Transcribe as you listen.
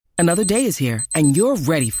Another day is here, and you're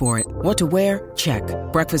ready for it. What to wear? Check.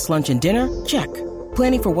 Breakfast, lunch, and dinner? Check.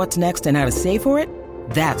 Planning for what's next and how to save for it?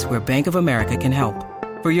 That's where Bank of America can help.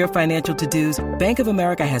 For your financial to-dos, Bank of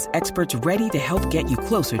America has experts ready to help get you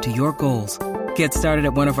closer to your goals. Get started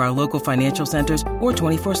at one of our local financial centers or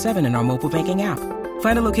 24/7 in our mobile banking app.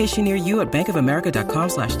 Find a location near you at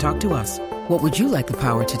bankofamerica.com/talktous. What would you like the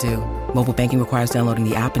power to do? Mobile banking requires downloading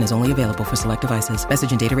the app and is only available for select devices.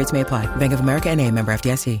 Message and data rates may apply. Bank of America N.A., member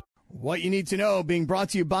FDIC. What you need to know, being brought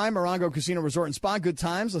to you by Morongo Casino Resort and Spa. Good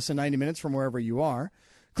times, less than 90 minutes from wherever you are.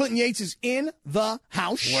 Clinton Yates is in the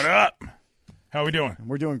house. What up? How we doing?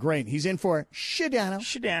 We're doing great. He's in for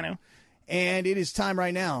Shadano. And it is time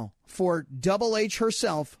right now for Double H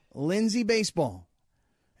herself, Lindsay Baseball,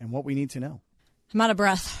 and what we need to know. I'm out of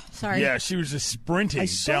breath. Sorry. Yeah, she was just sprinting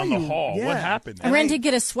down the hall. Yeah. What happened? I ran to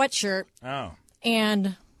get a sweatshirt. Oh.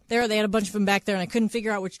 And they had a bunch of them back there, and I couldn't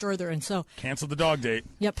figure out which drawer they're in. So Canceled the dog date.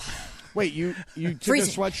 Yep. Wait, you took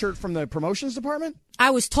Freezing. a sweatshirt from the promotions department? I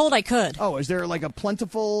was told I could. Oh, is there like a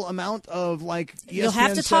plentiful amount of like ESPN You'll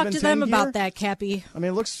have to talk to 710 them gear? about that, Cappy. I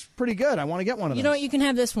mean, it looks pretty good. I want to get one of those. You know what? You can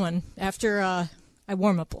have this one after I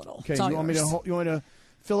warm up a little. Okay, It's all you want me yours. to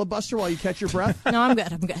filibuster while you catch your breath? No, I'm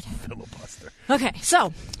good. Filibuster. Okay,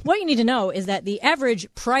 so what you need to know is that the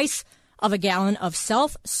average price of a gallon of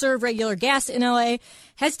self-serve regular gas in LA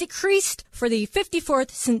has decreased for the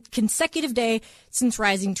 54th consecutive day since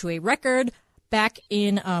rising to a record back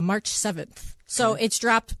in March 7th. So it's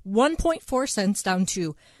dropped 1.4 cents down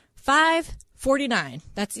to $5.49.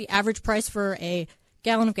 That's the average price for a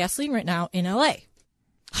gallon of gasoline right now in LA.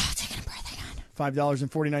 Taking a breath, hang on.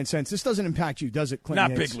 $5.49. This doesn't impact you, does it, Clinton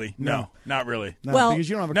Not Yates? bigly. No, not really. No, Well- because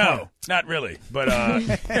you don't have a No, car. not really. But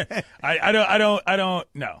I don't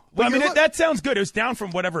know. Well, I mean, that sounds good. It was down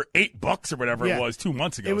from whatever $8 or whatever Yeah. it was 2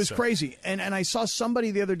 months ago. It was so. crazy. And I saw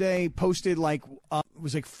somebody the other day posted like it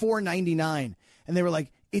was like $4.99, and they were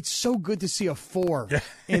like, "It's so good to see a 4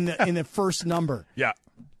 in the first number." Yeah.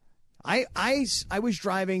 I was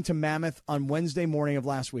driving to Mammoth on Wednesday morning of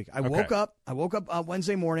last week. I woke up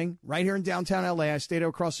Wednesday morning right here in downtown LA. I stayed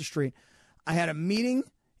across the street. I had a meeting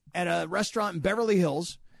at a restaurant in Beverly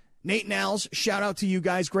Hills. Nate and Al's, shout out to you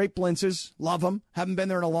guys. Great blintzes. Love them. Haven't been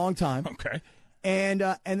there in a long time. Okay. And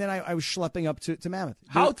then I was schlepping up to Mammoth.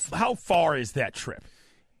 How far is that trip?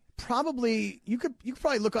 Probably you could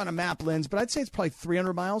probably look on a map, Linz, but I'd say it's probably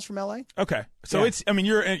 300 miles from LA. Okay. So it's. I mean,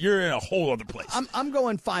 you're in a whole other place. I'm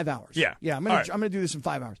going 5 hours. Yeah. I'm All right. gonna do this in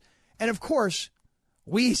 5 hours. And of course,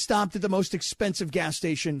 we stopped at the most expensive gas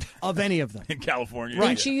station of any of them. in California.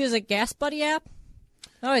 Didn't you use a Gas Buddy app?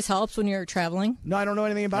 That always helps when you're traveling. No, I don't know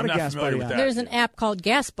anything about I'm a not gas familiar buddy with app. that. There's an app called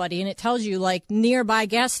Gas Buddy, and it tells you like nearby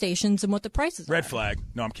gas stations and what the prices are. Red flag.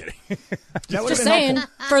 No, I'm kidding. That would've Just been saying,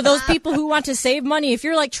 helpful. for those people who want to save money, if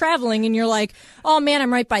you're like traveling and you're like, oh man,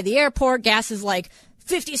 I'm right by the airport, gas is like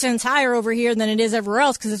 50 cents higher over here than it is everywhere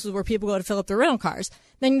else because this is where people go to fill up their rental cars,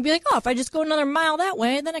 then you'd be like, oh, if I just go another mile that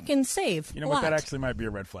way, then I can save You know a what? lot. That actually might be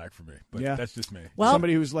a red flag for me. But Yeah. that's just me. Well,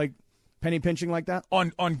 Somebody who's like penny pinching like that.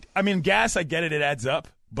 On I mean, gas. I get it. It adds up.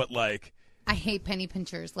 But like. I hate penny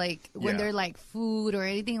pinchers. Like when Yeah. they're like food or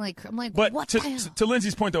anything. Like I'm like, But what the hell? to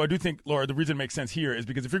Lindsay's point, though, I do think, Laura, the reason it makes sense here is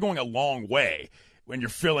because if you're going a long way when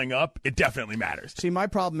you're filling up, it definitely matters. See, my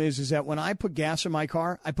problem is that when I put gas in my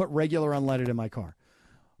car, I put regular unleaded in my car.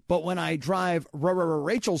 But when I drive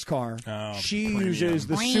Rachel's car, she uses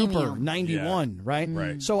the Super 91, right?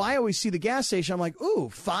 Right. So I always see the gas station. I'm like, ooh,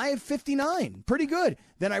 $5.59, pretty good.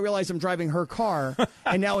 Then I realize I'm driving her car,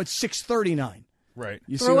 and now it's $6.39. Right.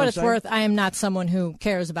 You see for what I'm it's saying? worth, I am not someone who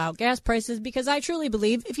cares about gas prices because I truly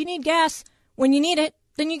believe if you need gas when you need it,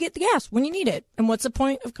 then you get the gas when you need it. And what's the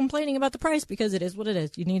point of complaining about the price? Because it is what it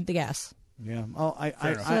is. You need the gas. Yeah. Oh,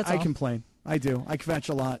 that's I all. complain. I do. I fetch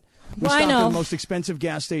a lot. We Well, I stopped at know. the most expensive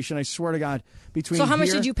gas station. I swear to God. Between So how much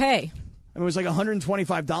here- did you pay? I mean, it was like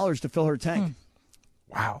 $125 to fill her tank.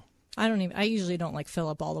 Wow. I usually don't like fill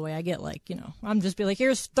up all the way. I get like, I'm just be like,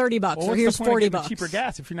 here's $30 Well, or what's here's the point of getting $40. cheaper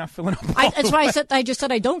gas if you're not filling up? That's why I just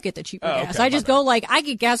said I don't get the cheaper gas. okay, I just go like, I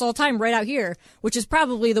get gas all the time right out here, which is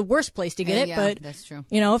probably the worst place to get it. Yeah, But that's true.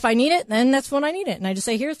 if I need it, then that's when I need it. And I just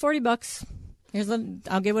say, here's $40.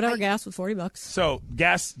 I'll get whatever gas with $40. So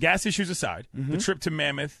gas issues aside, Mm-hmm. the trip to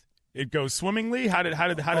Mammoth, it goes swimmingly. How did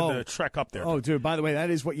the trek up there? Oh, dude, by the way, that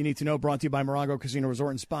is what you need to know. Brought to you by Morongo Casino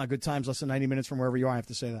Resort and Spa. Good times, less than 90 minutes from wherever you are. I have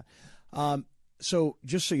to say that. So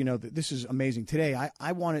just so you know, this is amazing. Today,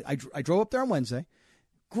 I drove up there on Wednesday.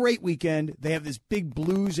 Great weekend. They have this big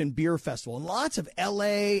blues and beer festival. And lots of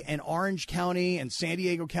L.A. and Orange County and San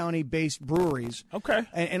Diego County-based breweries. Okay.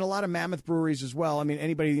 And a lot of Mammoth breweries as well. I mean,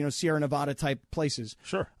 anybody, Sierra Nevada-type places.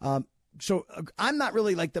 Sure. So I'm not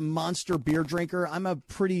really like the monster beer drinker. I'm a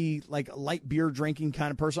pretty like light beer drinking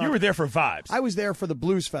kind of person. You were there for vibes. I was there for the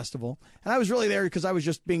blues festival, and I was really there because I was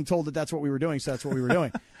just being told that that's what we were doing, so that's what we were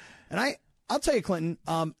doing. And I'll tell you, Clinton,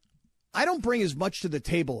 I don't bring as much to the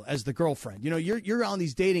table as the girlfriend. You know, you're on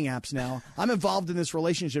these dating apps now. I'm involved in this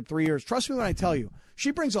relationship 3 years. Trust me when I tell you,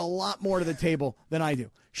 she brings a lot more to the table than I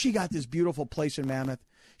do. She got this beautiful place in Mammoth.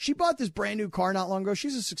 She bought this brand new car not long ago.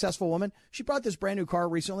 She's a successful woman. She bought this brand new car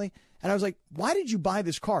recently. And I was like, why did you buy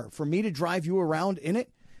this car? For me to drive you around in it?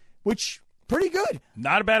 Which, pretty good.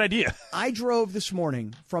 Not a bad idea. I drove this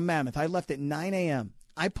morning from Mammoth. I left at 9 a.m.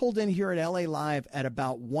 I pulled in here at LA Live at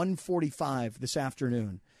about 1:45 this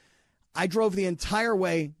afternoon. I drove the entire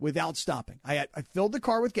way without stopping. I filled the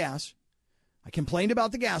car with gas. I complained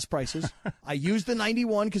about the gas prices. I used the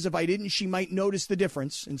 91 because if I didn't, she might notice the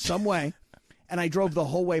difference in some way. And I drove the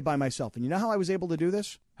whole way by myself. And you know how I was able to do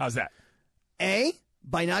this? How's that? A,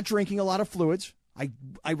 by not drinking a lot of fluids.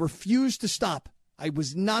 I refused to stop. I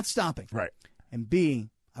was not stopping. Right. And B,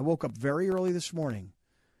 I woke up very early this morning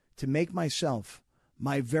to make myself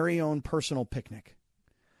my very own personal picnic.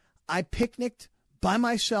 I picnicked by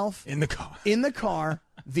myself in the car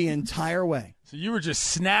the entire way. So you were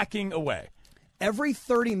just snacking away. Every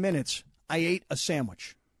 30 minutes, I ate a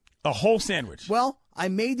sandwich. A whole sandwich? Well, I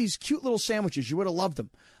made these cute little sandwiches. You would have loved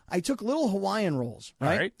them. I took little Hawaiian rolls,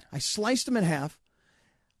 right? All right. I sliced them in half.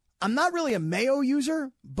 I'm not really a mayo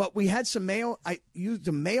user, but we had some mayo. I used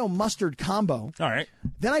a mayo mustard combo. All right.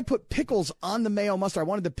 Then I put pickles on the mayo mustard. I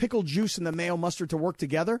wanted the pickle juice and the mayo mustard to work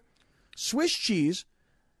together. Swiss cheese,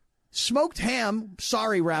 smoked ham.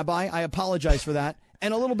 Sorry, Rabbi. I apologize for that.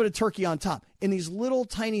 And a little bit of turkey on top in these little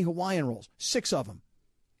tiny Hawaiian rolls, 6 of them.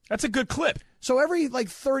 That's a good clip. So every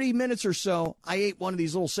 30 minutes or so, I ate one of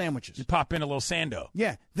these little sandwiches. You pop in a little sando.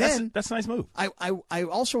 Yeah. Then that's a nice move. I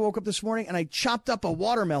also woke up this morning and I chopped up a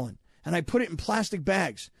watermelon and I put it in plastic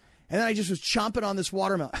bags. And then I just was chomping on this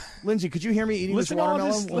watermelon. Lindsay, could you hear me eating this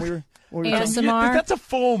watermelon? ASMR. That's a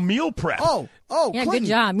full meal prep. Oh, yeah, Clinton, good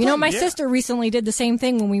job. You know, my sister recently did the same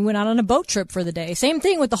thing when we went out on a boat trip for the day. Same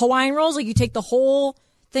thing with the Hawaiian rolls. Like you take the whole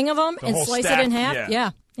thing of them and slice it in half.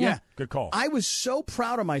 Yeah. Good call. I was so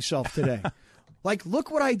proud of myself today. Like, look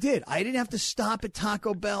what I did. I didn't have to stop at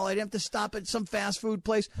Taco Bell. I didn't have to stop at some fast food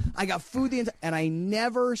place. I got food and I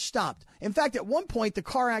never stopped. In fact, at one point, the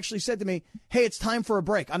car actually said to me, hey, it's time for a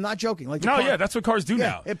break. I'm not joking. Like, that's what cars do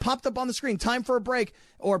now. It popped up on the screen, time for a break,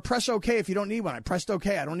 or press OK if you don't need one. I pressed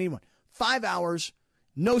OK. I don't need one. 5 hours,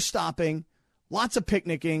 no stopping, lots of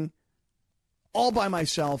picnicking, all by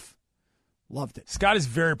myself. Loved it. Scott is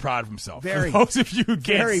very proud of himself. Very. For those of you who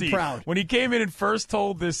can't very see, proud. When he came in and first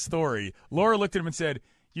told this story, Laura looked at him and said,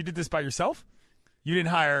 you did this by yourself? You didn't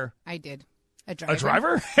hire I did. A driver. A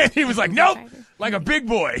driver? And he was like, nope, like a big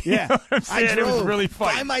boy. Yeah. You know what I'm saying? It was really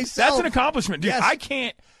funny. By myself. That's an accomplishment. Dude, Yes.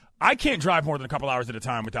 I can't drive more than a couple hours at a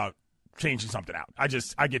time without changing something out.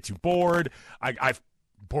 I get too bored. I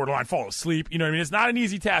borderline fall asleep. You know what I mean? It's not an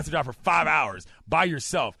easy task to drive for 5 hours by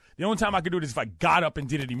yourself. The only time I could do it is if I got up and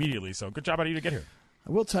did it immediately. So good job out of you to get here.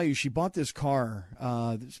 I will tell you, she bought this car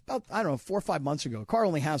about, 4 or 5 months ago. The car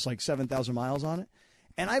only has like 7,000 miles on it.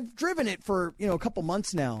 And I've driven it for, a couple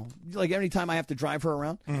months now, like every time I have to drive her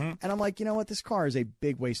around. Mm-hmm. And I'm like, you know what? This car is a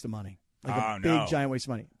big waste of money. Like a big, giant waste of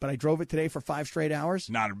money. But I drove it today for 5 straight hours.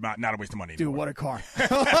 Not a waste of money Dude, anymore. what a car.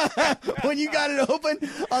 When you got it open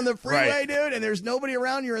on the freeway, Right. dude, and there's nobody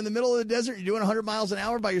around, you're in the middle of the desert, you're doing 100 miles an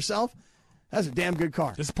hour by yourself, that's a damn good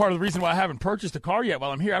car. This is part of the reason why I haven't purchased a car yet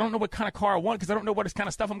while I'm here. I don't know what kind of car I want because I don't know what kind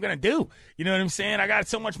of stuff I'm going to do. You know what I'm saying? I got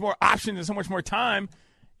so much more options and so much more time.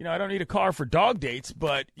 I don't need a car for dog dates,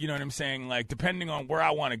 but you know what I'm saying? Like, depending on where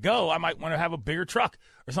I want to go, I might want to have a bigger truck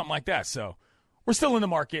or something like that. So we're still in the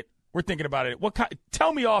market. We're thinking about it.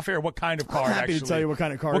 Tell me off air what kind of car. I'm happy to tell you what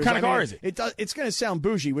kind of car. What kind of car is it? It's going to sound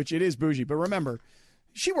bougie, which it is bougie, but remember,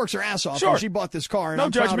 she works her ass off. Sure. And she bought this car, and No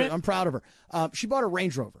I'm judgment. proud of her. She bought a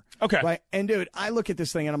Range Rover. Okay. Right, and dude, I look at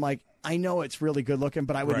this thing and I'm like, I know it's really good looking,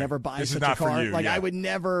 but I would Right. never buy This is such not a for car. you, Like yeah. I would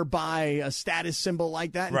never buy a status symbol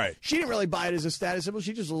like that. And Right. She didn't really buy it as a status symbol.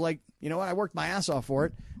 She just was like, you know what? I worked my ass off for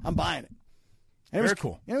it. I'm buying it. And it Very was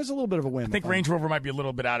cool. It was a little bit of a whim. I think Range Rover might be a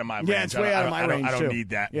little bit out of my range. Yeah, it's way out of my range, I don't too. need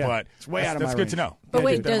that, Yeah, but it's way out of my that's good to range. know. But Yeah,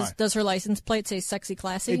 wait, keep that in mind. does her license plate say sexy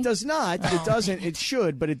classy? It does not. It doesn't. It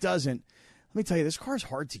should, but it doesn't. Let me tell you, this car's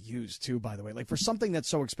hard to use, too, by the way. Like, for something that's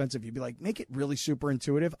so expensive, you'd be like, make it really super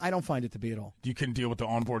intuitive. I don't find it to be at all. You couldn't deal with the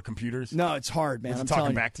onboard computers? No, it's hard, man. Was it I'm talking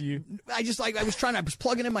telling you. back to you? I was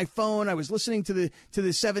plugging in my phone. I was listening to the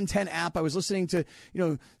 710 app. I was listening to,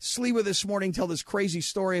 Sliwa this morning tell this crazy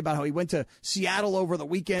story about how he went to Seattle over the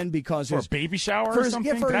weekend because For a baby shower or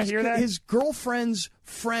something? Did I hear that? His girlfriend's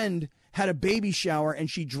friend had a baby shower and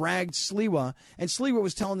she dragged Sliwa. And Sliwa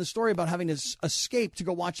was telling the story about having to escape to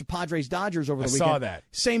go watch the Padres-Dodgers over the weekend. I saw that.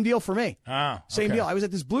 Same deal for me. Same okay. deal. I was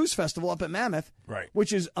at this blues festival up at Mammoth, right,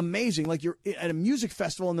 which is amazing. Like you're at a music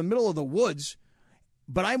festival in the middle of the woods,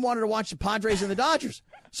 but I wanted to watch the Padres and the Dodgers.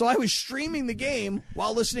 So I was streaming the game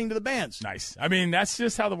while listening to the bands. Nice. I mean, that's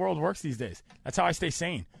just how the world works these days. That's how I stay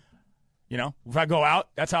sane. You know, if I go out,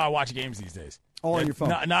 that's how I watch games these days. All on your phone.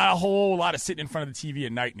 Not a whole lot of sitting in front of the TV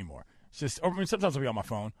at night anymore. It's just, I mean, sometimes I'll be on my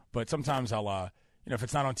phone, but sometimes I'll, if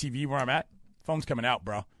it's not on TV where I'm at, phone's coming out,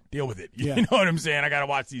 bro. Deal with it. You know what I'm saying? I got to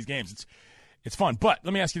watch these games. It's fun. But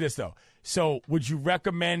let me ask you this, though. So would you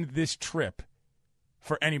recommend this trip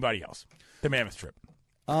for anybody else, the Mammoth trip?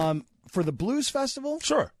 For the Blues Festival?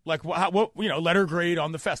 Sure. Like, what letter grade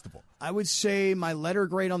on the festival? I would say my letter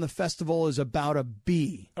grade on the festival is about a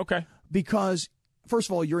B. Okay. Because, first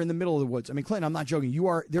of all, you're in the middle of the woods. I mean, Clinton, I'm not joking.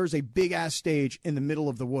 There's a big-ass stage in the middle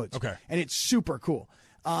of the woods. Okay. And it's super cool.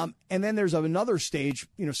 And then there's another stage,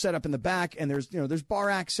 set up in the back, and there's bar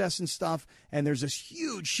access and stuff, and there's this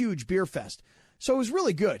huge, huge beer fest. So it was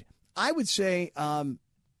really good. I would say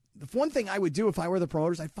the one thing I would do if I were the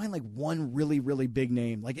promoters, I'd find like one really, really big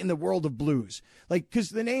name, like in the world of blues. Like, because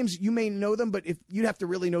the names, you may know them, but if you'd have to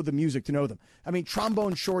really know the music to know them. I mean,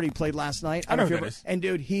 Trombone Shorty played last night. I know who that is. And,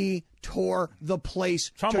 dude, he tore the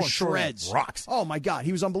place Trombone to shreds. Shorty rocks. Oh, my God.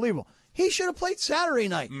 He was unbelievable. He should have played Saturday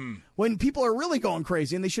night when people are really going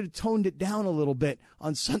crazy, and they should have toned it down a little bit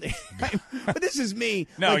on Sunday night. But this is me,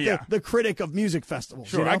 the critic of music festivals.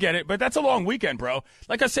 Sure, I get it. But that's a long weekend, bro.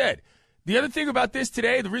 Like I said, the other thing about this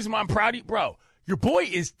today, the reason why I'm proud of you, bro, your boy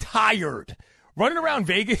is tired. Running around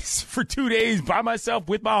Vegas for 2 days by myself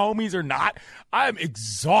with my homies or not, I'm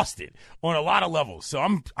exhausted on a lot of levels.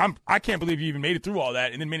 So I can't believe you even made it through all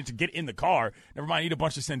that and then managed to get in the car. Never mind, eat a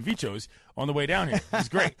bunch of Sandwichos on the way down here. It was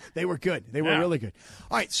great. They were good. They were really good.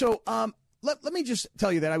 All right, so let me just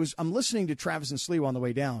tell you that I'm listening to Travis and Sliwa on the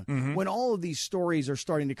way down when all of these stories are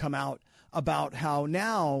starting to come out about how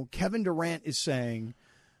now Kevin Durant is saying,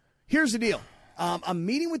 here's the deal. I'm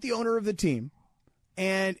meeting with the owner of the team.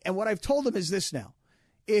 And what I've told him is this now.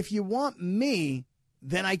 If you want me,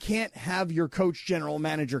 then I can't have your coach general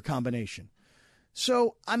manager combination.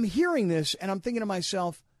 So I'm hearing this and I'm thinking to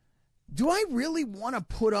myself, do I really want to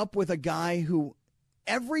put up with a guy who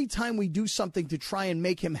every time we do something to try and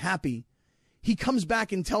make him happy, he comes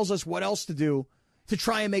back and tells us what else to do to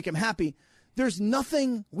try and make him happy? There's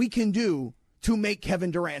nothing we can do to make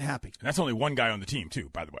Kevin Durant happy. And that's only one guy on the team, too,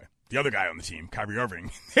 by the way. The other guy on the team, Kyrie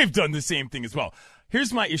Irving, they've done the same thing as well.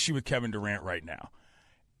 Here's my issue with Kevin Durant right now.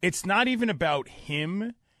 It's not even about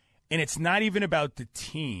him, and it's not even about the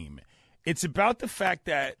team. It's about the fact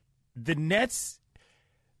that the Nets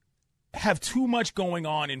have too much going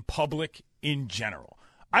on in public in general.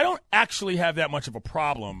 I don't actually have that much of a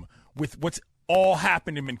problem with what's all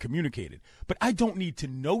happened and been communicated, but I don't need to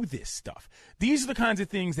know this stuff. These are the kinds of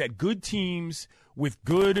things that good teams with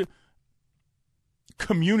good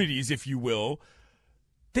communities, if you will,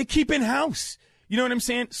 they keep in-house. You know what I'm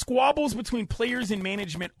saying? Squabbles between players and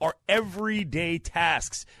management are everyday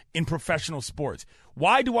tasks in professional sports.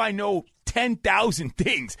 Why do I know 10,000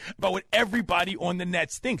 things about what everybody on the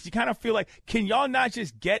Nets thinks? You kind of feel like, can y'all not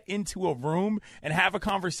just get into a room and have a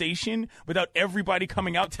conversation without everybody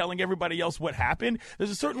coming out telling everybody else what happened?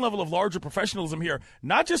 There's a certain level of larger professionalism here,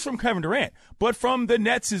 not just from Kevin Durant, but from the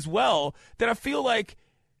Nets as well, that I feel like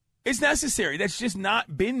it's necessary. That's just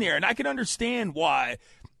not been there. And I can understand why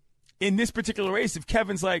in this particular race, if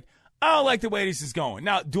Kevin's like, I don't like the way this is going.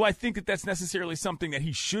 Now, do I think that that's necessarily something that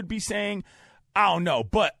he should be saying? I don't know,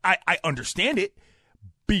 but I understand it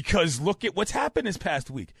because look at what's happened this past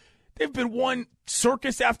week. They've been one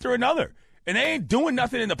circus after another, and they ain't doing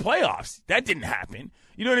nothing in the playoffs. That didn't happen.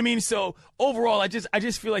 You know what I mean? So overall, I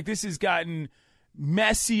just feel like this has gotten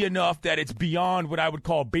messy enough that it's beyond what I would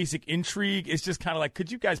call basic intrigue. It's just kind of like,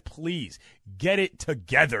 could you guys please get it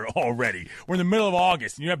together already? We're in the middle of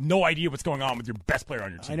August, and you have no idea what's going on with your best player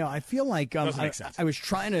on your team. I know. I feel like Doesn't make sense. I was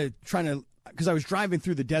trying to because I was driving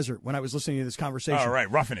through the desert when I was listening to this conversation. All right,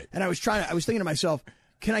 roughing it. And I was thinking to myself,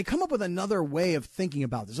 can I come up with another way of thinking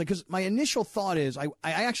about this? Like, because my initial thought is, I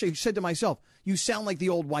actually said to myself, you sound like the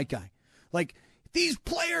old white guy. Like, these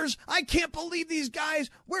players, I can't believe these guys.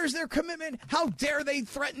 Where's their commitment? How dare they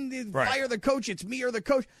threaten to fire the coach? It's me or the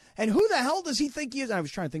coach. And who the hell does he think he is? And I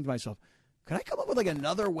was trying to think to myself, can I come up with like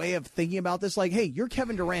another way of thinking about this? Like, hey, you're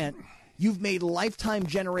Kevin Durant. You've made lifetime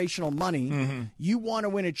generational money. Mm-hmm. You want to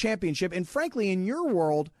win a championship. And frankly, in your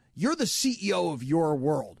world, you're the CEO of your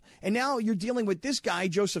world. And now you're dealing with this guy,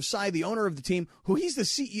 Joseph Tsai, the owner of the team, who he's the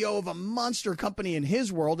CEO of a monster company in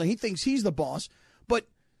his world, and he thinks he's the boss. But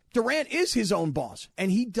Durant is his own boss,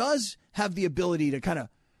 and he does have the ability to kind of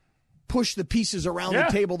push the pieces around the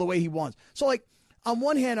table the way he wants. So, like, on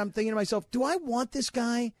one hand, I'm thinking to myself, do I want this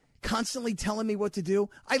guy constantly telling me what to do?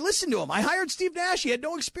 I listened to him. I hired Steve Nash. He had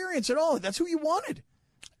no experience at all. That's who you wanted.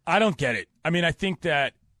 I don't get it. I mean, I think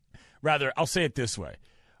that, rather, I'll say it this way.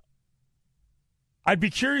 I'd be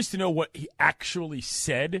curious to know what he actually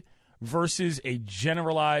said versus a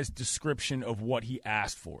generalized description of what he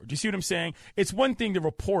asked for. Do you see what I'm saying? It's one thing to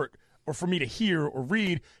report or for me to hear or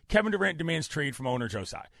read Kevin Durant demands trade from owner Joe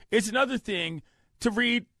Tsai. It's another thing to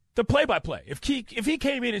read the play-by-play. If he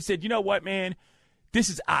came in and said, you know what, man, this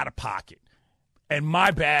is out of pocket, and my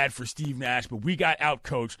bad for Steve Nash, but we got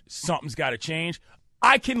outcoached, something's got to change,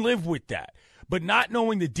 I can live with that. But not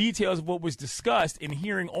knowing the details of what was discussed and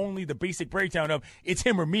hearing only the basic breakdown of it's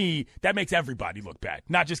him or me, that makes everybody look bad.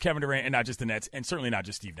 Not just Kevin Durant and not just the Nets, and certainly not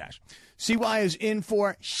just Steve Nash. CY is in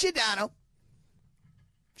for Shidano.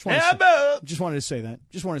 Just wanted to say that.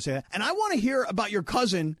 And I want to hear about your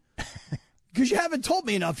cousin because you haven't told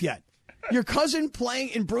me enough yet. Your cousin playing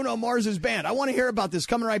in Bruno Mars's band. I want to hear about this.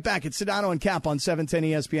 Coming right back. It's Sedano and Cap on 710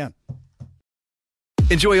 ESPN.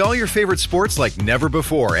 Enjoy all your favorite sports like never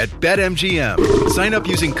before at BetMGM. Sign up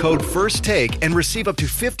using code FIRSTTAKE and receive up to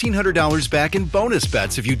 $1,500 back in bonus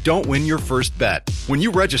bets if you don't win your first bet. When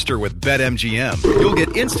you register with BetMGM, you'll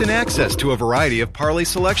get instant access to a variety of parlay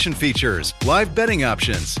selection features, live betting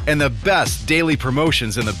options, and the best daily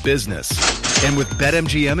promotions in the business. And with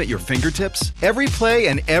BetMGM at your fingertips, every play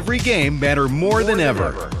and every game matter more than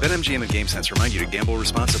ever. BetMGM and GameSense remind you to gamble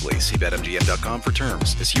responsibly. See BetMGM.com for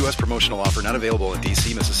terms. This U.S. promotional offer not available in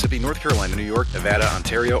D.C., Mississippi, North Carolina, New York, Nevada,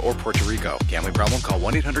 Ontario, or Puerto Rico. Gambling problem? Call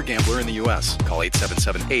 1-800-GAMBLER in the U.S. Call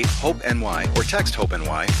 877-8-HOPE-NY or text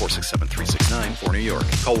HOPE-NY 467-369 for New York.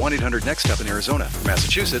 Call 1-800-NEXT-STEP in Arizona. For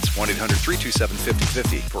Massachusetts,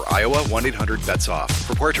 1-800-327-5050. For Iowa, 1-800-BETS-OFF.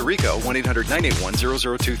 For Puerto Rico,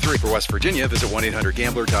 1-800-981-0023. For West Virginia, visit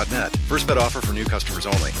 1-800-GAMBLER.net. First bet offer for new customers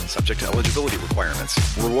only. Subject to eligibility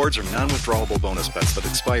requirements. Rewards are non-withdrawable bonus bets that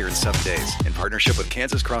expire in 7 days. In partnership with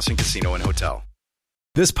Kansas Crossing Casino and Hotel.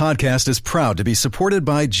 This podcast is proud to be supported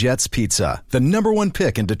by Jets Pizza, the #1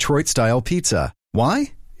 pick in Detroit-style pizza.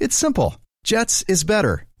 Why? It's simple. Jets is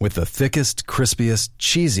better. With the thickest, crispiest,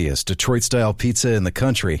 cheesiest Detroit-style pizza in the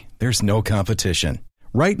country, there's no competition.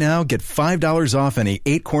 Right now, get $5 off any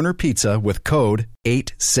 8-corner pizza with code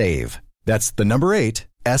 8SAVE. That's the number 8,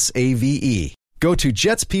 SAVE. Go to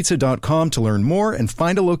jetspizza.com to learn more and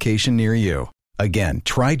find a location near you. Again,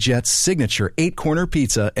 try Jet's signature 8-corner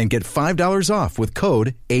pizza and get $5 off with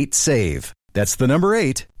code 8SAVE. That's the number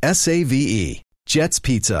 8, SAVE. Jet's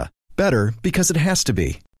Pizza. Better because it has to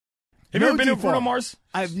be. Have you ever been to Bruno Mars?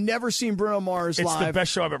 I've never seen Bruno Mars live. It's the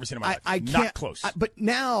best show I've ever seen in my life. I can't, not close. But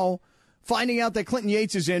now, finding out that Clinton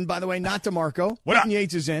Yates is in, by the way, not DeMarco. Clinton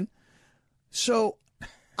Yates is in. So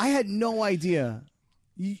I had no idea.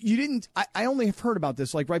 You didn't. I only have heard about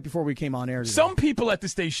this like right before we came on air today. Some people at the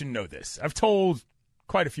station know this. I've told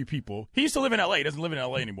quite a few people. He used to live in L.A. He doesn't live in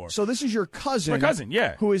L.A. anymore. So this is your cousin. My cousin,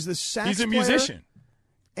 yeah. Who is the sax He's a player? musician.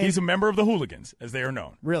 He's a member of the Hooligans, as they are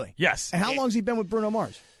known. Really? Yes. And how long has he been with Bruno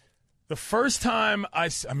Mars? The first time I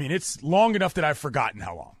mean, it's long enough that I've forgotten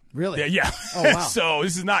how long. Really? Yeah. Oh, wow. So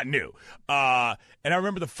this is not new. And I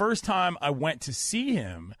remember the first time I went to see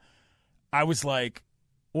him, I was like,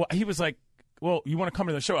 well, he was like, well, you want to come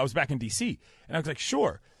to the show? I was back in D.C. And I was like,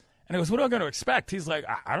 sure. And I goes, what am I going to expect? He's like,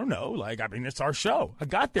 I don't know. Like, I mean, it's our show. I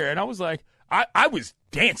got there and I was like, I was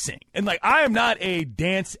dancing. And like, I am not a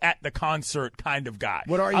dance at the concert kind of guy.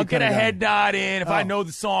 What are you? I'll get a head nod in. If I know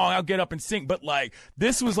the song, I'll get up and sing. But like,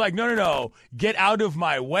 this was like, no. Get out of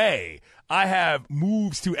my way. I have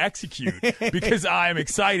moves to execute because I am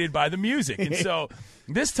excited by the music. And so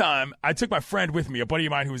this time, I took my friend with me, a buddy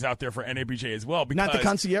of mine who was out there for NABJ as well. Not the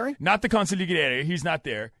consigliere? Not the consigliere. He's not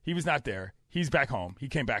there. He was not there. He's back home. He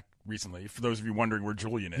came back recently, for those of you wondering where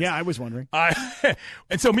Julian is. Yeah, I was wondering. And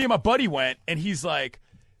so me and my buddy went, and he's like,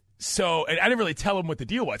 and I didn't really tell him what the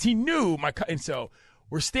deal was. He knew and so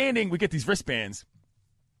we're standing, we get these wristbands,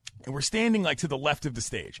 and we're standing like to the left of the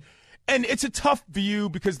stage. And it's a tough view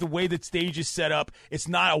because the way that stage is set up, it's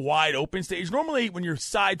not a wide open stage. Normally, when you're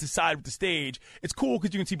side to side with the stage, it's cool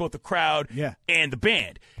because you can see both the crowd and the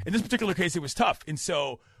band. In this particular case, it was tough. And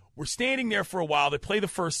so we're standing there for a while. They play the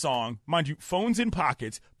first song. Mind you, phones in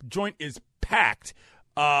pockets. Joint is packed.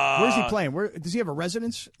 Where is he playing? Where does he have a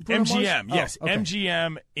residence? Bruno MGM, Mars? yes. Okay.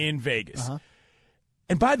 MGM in Vegas.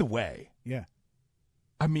 And by the way, yeah,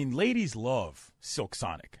 I mean, ladies love Silk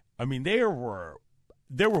Sonic. I mean, they were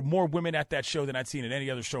there were more women at that show than I'd seen at any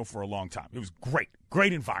other show for a long time. It was great.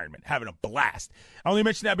 Great environment. Having a blast. I only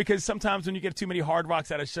mention that because sometimes when you get too many hard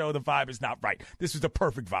rocks at a show, the vibe is not right. This was the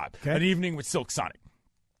perfect vibe. Okay. An evening with Silk Sonic.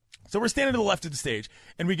 So we're standing to the left of the stage,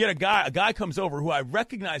 and we get a guy comes over who I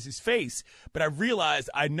recognize his face, but I realized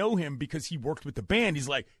I know him because he worked with the band. He's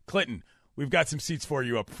like, Clinton, we've got some seats for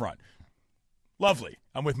you up front. Lovely.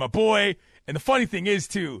 I'm with my boy. And the funny thing is,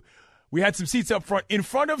 too, we had some seats up front in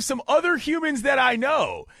front of some other humans that I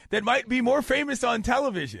know that might be more famous on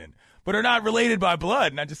television, but are not related by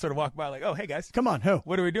blood. And I just sort of walk by like, oh, hey, guys. Come on, who?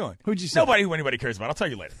 What are we doing? Who'd you say? Nobody who anybody cares about. I'll tell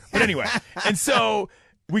you later. But anyway, and so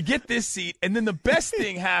we get this seat, and then the best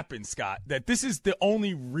thing happens, Scott, that this is the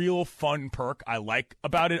only real fun perk I like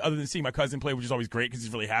about it, other than seeing my cousin play, which is always great because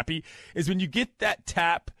he's really happy, is when you get that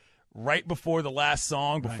tap right before the last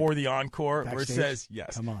song, before the encore, backstage? Where it says,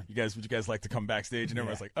 yes, come on. would you guys like to come backstage? And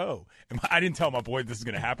everyone's like, oh. And I didn't tell my boy this is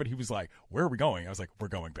going to happen. He was like, where are we going? I was like, we're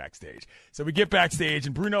going backstage. So we get backstage,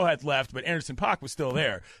 and Bruno had left, but Anderson .Paak was still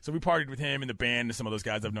there. So we partied with him and the band and some of those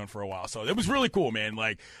guys I've known for a while. So it was really cool, man.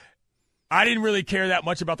 Like, I didn't really care that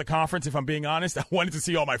much about the conference, if I'm being honest. I wanted to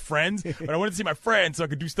see all my friends, but I wanted to see my friends so I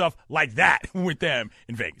could do stuff like that with them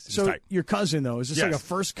in Vegas. So tight. your cousin, though, is this like a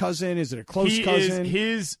first cousin? Is it a close He cousin?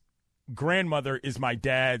 His grandmother is my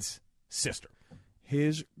dad's sister.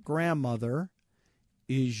 His grandmother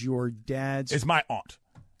is your dad's. Is my aunt.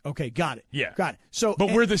 Okay, got it. Yeah. Got it. So,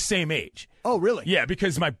 but we're the same age. Oh, really? Yeah,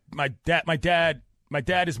 because my dad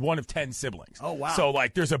is one of 10 siblings. Oh, wow. So,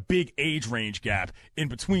 like, there's a big age range gap in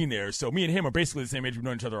between there. So, me and him are basically the same age. We've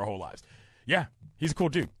known each other our whole lives. Yeah, he's a cool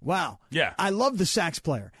dude. Wow. Yeah. I love the sax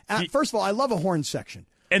player. First of all, I love a horn section.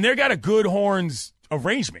 And they got a good horns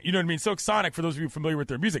arrangement. You know what I mean? Silk Sonic, for those of you familiar with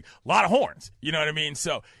their music, a lot of horns. You know what I mean?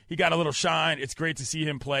 So, he got a little shine. It's great to see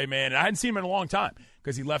him play, man. And I hadn't seen him in a long time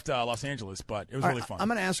because he left Los Angeles, but it was really fun. I'm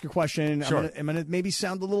going to ask a question. Sure. I'm going to maybe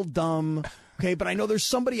sound a little dumb, okay? But I know there's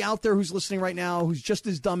somebody out there who's listening right now who's just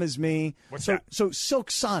as dumb as me. What's that? So Silk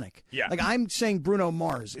Sonic. Yeah. Like I'm saying Bruno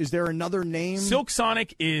Mars. Is there another name? Silk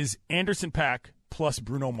Sonic is Anderson .Paak plus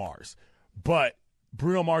Bruno Mars. But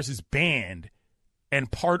Bruno Mars' band and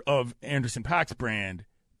part of Anderson .Paak's brand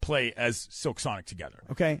play as Silk Sonic together.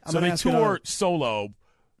 Okay. So they tour solo,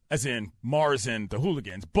 as in Mars and the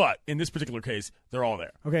Hooligans, but in this particular case, they're all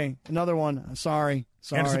there. Okay, another one. I'm sorry.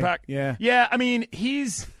 Anderson .Paak? Yeah. Yeah, I mean,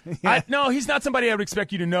 he's no, he's not somebody I would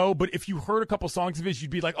expect you to know, but if you heard a couple songs of his,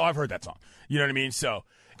 you'd be like, oh, I've heard that song. You know what I mean? So,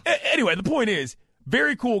 anyway, the point is,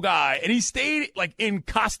 very cool guy, and he stayed like in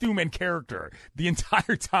costume and character the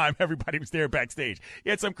entire time everybody was there backstage.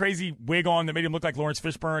 He had some crazy wig on that made him look like Lawrence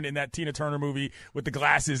Fishburne in that Tina Turner movie with the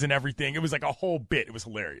glasses and everything. It was like a whole bit. It was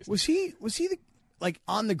hilarious. Was he like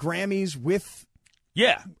on the Grammys with?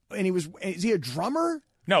 Yeah. And is he a drummer?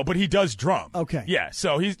 No, but he does drum. Okay. Yeah,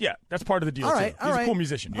 so that's part of the deal, all right, too. He's a cool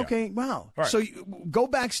musician. Yeah. Okay, wow. All right. So you go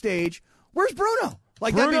backstage. Where's Bruno?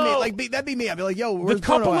 Like Bruno, that'd be me. I'd be like, yo, where's the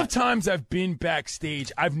couple Bruno of at? times I've been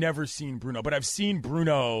backstage, I've never seen Bruno, but I've seen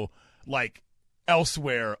Bruno like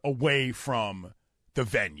elsewhere away from the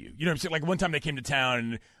venue. You know what I'm saying? Like one time they came to town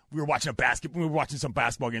and we were watching some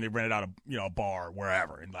basketball game. They rented out a bar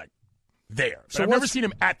wherever and like there. But I've never seen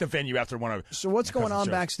him at the venue after one of. So what's going on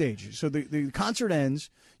backstage? So the concert ends.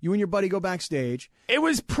 You and your buddy go backstage. It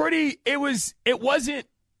was pretty. It wasn't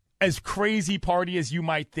as crazy party as you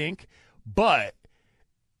might think, but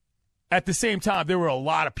at the same time, there were a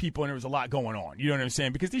lot of people and there was a lot going on. You know what I'm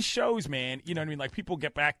saying? Because these shows, man, you know what I mean? Like, people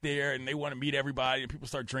get back there and they want to meet everybody and people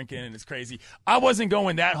start drinking and it's crazy. I wasn't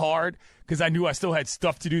going that hard because I knew I still had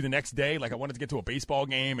stuff to do the next day. Like, I wanted to get to a baseball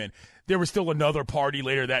game and there was still another party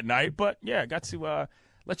later that night. But, yeah, I got to,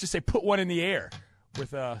 let's just say, put one in the air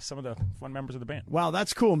with some of the fun members of the band. Wow,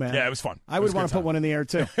 that's cool, man. Yeah, it was fun. I would want to put one in the air,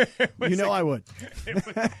 too. I would.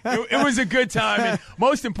 It was a good time. And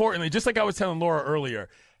most importantly, just like I was telling Laura earlier,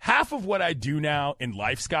 half of what I do now in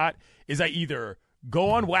life, Scott, is I either go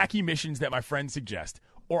on wacky missions that my friends suggest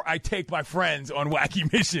or I take my friends on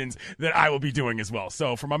wacky missions that I will be doing as well.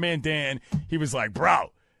 So for my man Dan, he was like,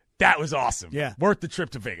 bro, that was awesome. Yeah. Worth the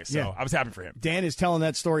trip to Vegas. So Yeah. I was happy for him. Dan is telling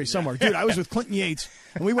that story somewhere. Dude, I was with Clinton Yates,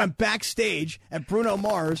 and we went backstage at Bruno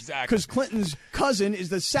Mars because Clinton's cousin is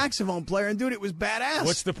the saxophone player, and, dude, it was badass.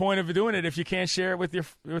 What's the point of doing it if you can't share it with your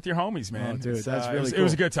homies, man? Oh, dude, that's really cool. cool. It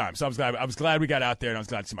was a good time. So I was glad we got out there, and I was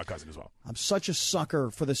glad to see my cousin as well. I'm such a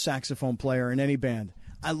sucker for the saxophone player in any band.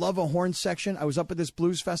 I love a horn section. I was up at this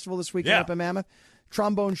blues festival this weekend up in Mammoth.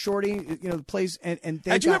 Trombone Shorty, plays and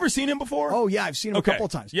had you ever seen him before? Oh yeah, I've seen him a couple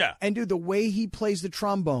of times. Yeah, and dude, the way he plays the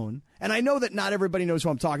trombone, and I know that not everybody knows who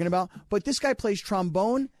I'm talking about, but this guy plays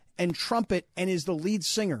trombone and trumpet and is the lead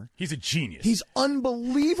singer. He's a genius. He's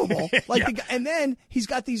unbelievable. And then he's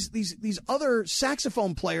got these other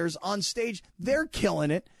saxophone players on stage. They're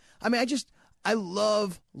killing it. I mean, I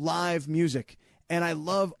love live music. And I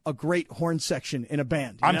love a great horn section in a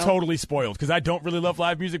band. I'm totally spoiled because I don't really love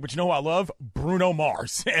live music, but you know who I love? Bruno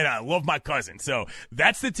Mars. And I love my cousin. So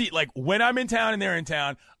that's the like when I'm in town and they're in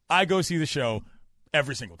town, I go see the show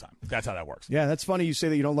every single time. That's how that works. Yeah, that's funny you say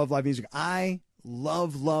that you don't love live music. I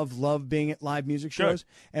love being at live music shows.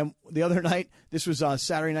 Good. And the other night, this was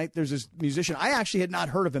Saturday night, there's this musician. I actually had not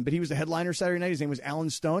heard of him, but he was the headliner Saturday night. His name was Alan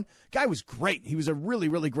Stone. Guy was great. He was a really,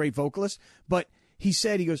 really great vocalist. But he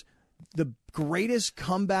goes, the greatest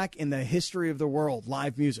comeback in the history of the world,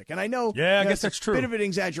 live music. And I know, I guess that's true. A bit of an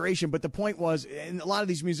exaggeration, but the point was, and a lot of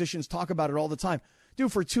these musicians talk about it all the time.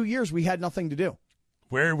 Dude, for 2 years, we had nothing to do.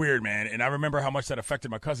 Very weird, man. And I remember how much that affected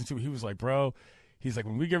my cousin, too. He was like, bro, he's like,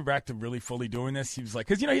 when we get back to really fully doing this, he was like,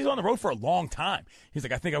 because, he's on the road for a long time. He's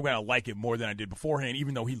like, I think I'm going to like it more than I did beforehand,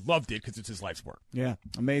 even though he loved it because it's his life's work. Yeah,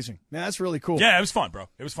 amazing. Man, that's really cool. Yeah, it was fun, bro.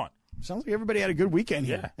 It was fun. Sounds like everybody had a good weekend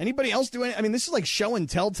here. Yeah. Anybody else do anything? I mean, this is like show and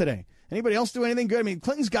tell today. Anybody else do anything good? I mean,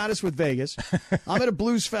 Clinton's got us with Vegas. I'm at a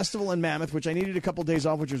blues festival in Mammoth, which I needed a couple days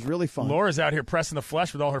off, which was really fun. Laura's out here pressing the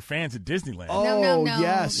flesh with all her fans at Disneyland. Oh, No.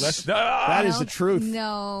 yes. That is the truth.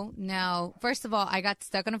 No. First of all, I got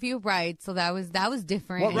stuck on a few rides, so that was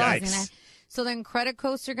different. What rides? So then Credit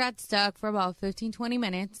Coaster got stuck for about 15, 20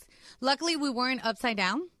 minutes. Luckily, we weren't upside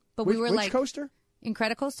down, but we were which coaster? In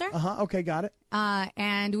Credit Coaster. Okay, got it.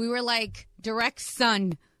 And we were like, direct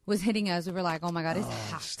sun was hitting us. We were like, oh my God, it's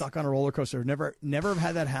hot. Stuck on a roller coaster. Never have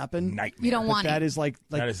had that happen. Nightmare. You don't want That it. is like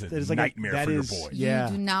that is a like nightmare for your boy. Yeah.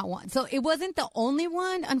 You do not want. So it wasn't the only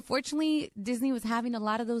one. Unfortunately, Disney was having a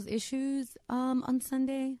lot of those issues on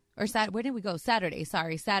Sunday or Saturday. Where did we go? Saturday.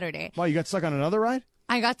 Wow, you got stuck on another ride?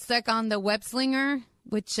 I got stuck on the Web Slinger,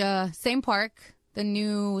 which same park, the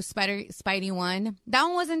new Spidey one. That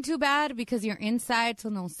one wasn't too bad because you're inside, so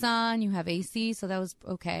no sun. You have AC, so that was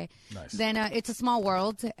okay. Nice. Then it's a small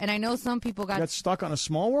world, and I know some people You got stuck on a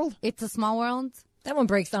small world? It's a small world. That one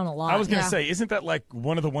breaks down a lot. I was going to Yeah. say, isn't that like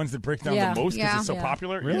one of the ones that breaks down Yeah. the most because Yeah. it's so Yeah.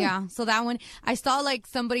 popular? Really? Yeah, so that one, I saw like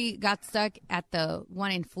somebody got stuck at the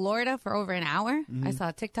one in Florida for over an hour. Mm-hmm. I saw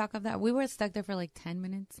a TikTok of that. We were stuck there for like 10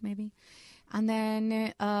 minutes maybe. And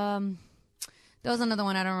then there was another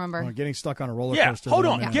one I don't remember. Oh, getting stuck on a roller Yeah, coaster. hold is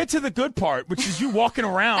on. a nightmare. Get to the good part, which is you walking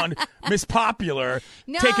around Miss Popular,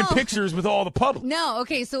 No. taking pictures with all the public. No,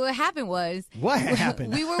 okay, so what happened was What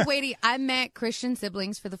happened? we were waiting. I met Christian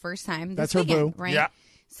siblings for the first time this That's her weekend, boo. right? Yeah.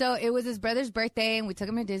 So it was his brother's birthday, and we took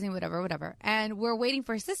him to Disney, whatever. And we're waiting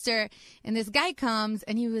for his sister, and this guy comes,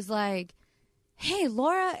 and he was like, hey,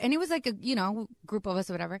 Laura. And it was like a, group of us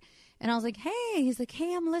or whatever. And I was like, hey. He's like,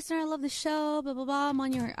 hey, I'm a listener. I love the show, blah, blah, blah. I'm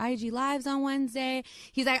on your IG Lives on Wednesday.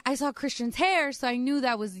 He's like, I saw Christian's hair, so I knew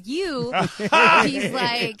that was you. He's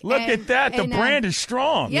like, Look at that. The brand is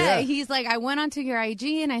strong. Yeah, he's like, I went onto your IG,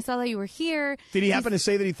 and I saw that you were here. Did he happen to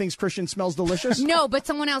say that he thinks Christian smells delicious? No, but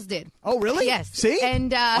someone else did. Oh, really? Yes. See?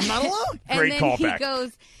 And I'm not alone. And Great then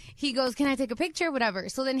callback. he goes, can I take a picture? Whatever.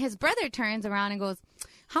 So then his brother turns around and goes,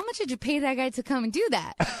 how much did you pay that guy to come and do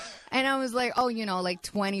that? And I was like, oh, like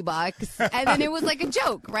 $20. And then it was like a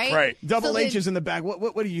joke, right? Right. Double So H then- is in the back.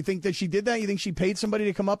 What do you think that she did that? You think she paid somebody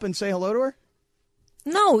to come up and say hello to her?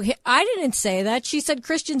 No, I didn't say that. She said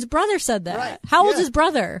Christian's brother said that. Right. How old's Yeah. his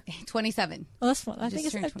brother? 27. Well, that's fun. I think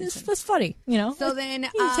Just turned it's 27. that's funny. So then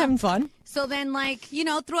he's having fun. So then,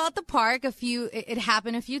 throughout the park, it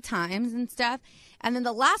happened a few times and stuff. And then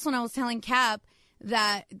the last one, I was telling Cap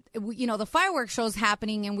that, the fireworks show's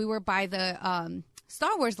happening, and we were by the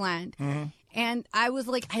Star Wars land. Mm-hmm. And I was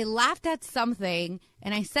like, I laughed at something,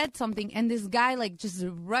 and I said something, and this guy, just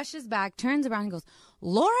rushes back, turns around, and goes,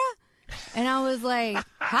 Laura? And I was like,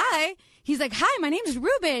 hi. He's like, hi, my name's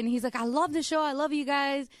Ruben. He's like, I love the show. I love you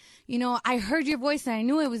guys. I heard your voice, and I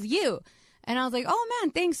knew it was you. And I was like, oh,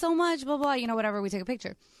 man, thanks so much, blah, blah, whatever. We take a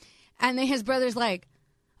picture. And then his brother's like,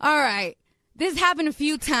 all right, this happened a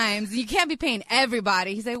few times. You can't be paying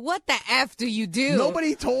everybody. He's like, what the F do you do?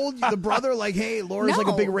 Nobody told the brother, like, hey, Laura's like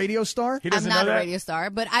a No. big radio star? He I'm doesn't not know a that? radio star,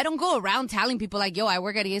 but I don't go around telling people like, yo, I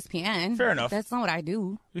work at ESPN. Fair enough. That's not what I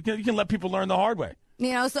do. You can let people learn the hard way.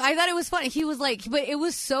 So I thought it was funny. He was like, but it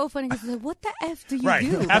was so funny because he's like, what the F do you Right.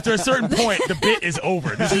 do? After a certain point, the bit is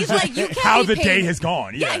over. This He's is like, you can't how be the paying- day has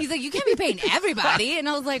gone. Yeah. He's like, you can't be paying everybody. And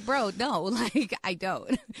I was like, bro, no, I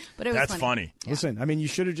don't. But it was That's funny. Listen, I mean, you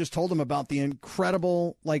should have just told him about the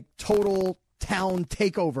incredible, total town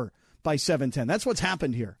takeover by 710. That's what's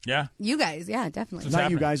happened here. Yeah. You guys, yeah, definitely. What's Not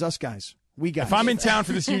happening? you guys, us guys. We got If you. I'm in town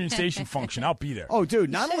for this Union Station function, I'll be there. Oh, dude,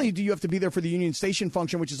 not only do you have to be there for the Union Station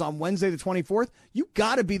function, which is on Wednesday the 24th, you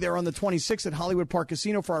got to be there on the 26th at Hollywood Park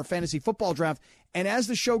Casino for our fantasy football draft. And as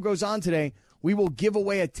the show goes on today, we will give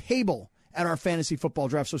away a table at our fantasy football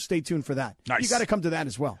draft, so stay tuned for that. Nice. You got to come to that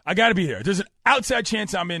as well. I got to be there. There's an outside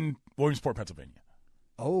chance I'm in Williamsport, Pennsylvania.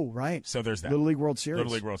 Oh, right. So there's that. Little League World Series.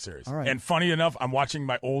 Little League World Series. All right. And funny enough, I'm watching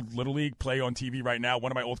my old Little League play on TV right now.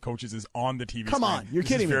 One of my old coaches is on the TV Come screen. on, you're This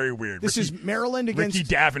kidding is me. very weird. This is Maryland against Ricky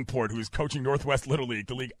Davenport, who is coaching Northwest Little League,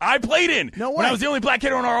 the league I played in No when way. I was the only black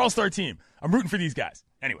kid on our All-Star team. I'm rooting for these guys.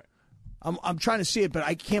 Anyway. I'm trying to see it, but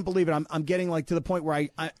I can't believe it. I'm getting like to the point where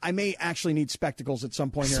I may actually need spectacles at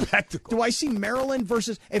some point here. Spectacles. Do I see Maryland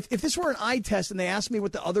versus if this were an eye test and they asked me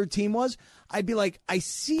what the other team was, I'd be like, I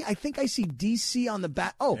think I see DC on the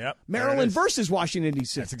back. Oh, Yep, there it Maryland is. versus Washington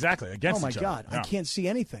DC. That's exactly against Oh my each other. God, I Yeah. can't see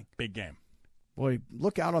anything. Big game. Boy,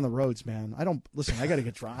 look out on the roads, man. I got to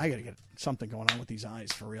get something going on with these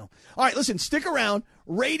eyes for real. All right, listen, stick around.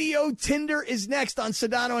 Radio Tinder is next on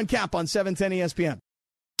Sedano and Cap on 710 ESPN.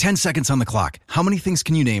 10 seconds on the clock. How many things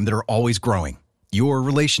can you name that are always growing? Your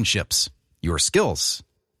relationships, your skills,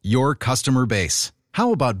 your customer base.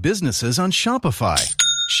 How about businesses on Shopify?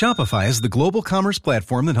 Shopify is the global commerce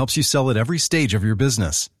platform that helps you sell at every stage of your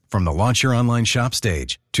business. From the launch your online shop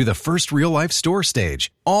stage to the first real life store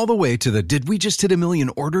stage, all the way to the did we just hit a million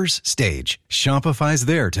orders stage. Shopify's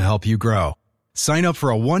there to help you grow. Sign up for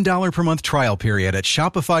a $1 per month trial period at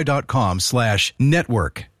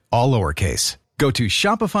shopify.com/network, all lowercase. Go to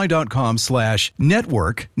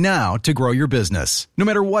shopify.com/network now to grow your business, no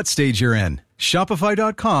matter what stage you're in.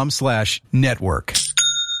 Shopify.com/network.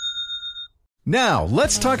 Now,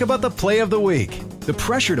 let's talk about the play of the week. The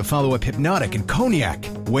pressure to follow up Hypnotic and Cognac,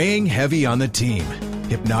 weighing heavy on the team.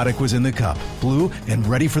 Hypnotic was in the cup, blue, and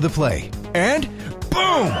ready for the play. And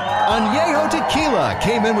boom! Añejo Tequila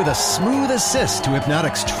came in with a smooth assist to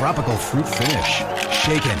Hypnotic's tropical fruit finish.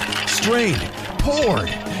 Shaken, strained, poured.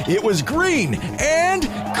 It was green and good!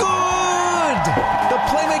 The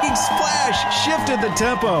playmaking splash shifted the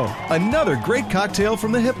tempo. Another great cocktail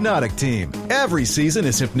from the Hypnotic team. Every season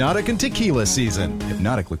is Hypnotic and Tequila season.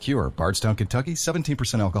 Hypnotic Liqueur, Bardstown, Kentucky,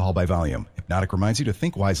 17% alcohol by volume. Hypnotic reminds you to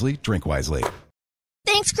think wisely, drink wisely.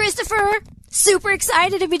 Thanks, Christopher. Super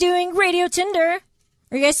excited to be doing Radio Tinder.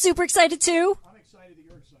 Are you guys super excited too? I'm excited that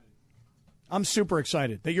you're excited. I'm super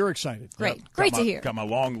excited that you're excited. Great. Great to hear. Got my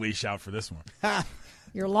long leash out for this one.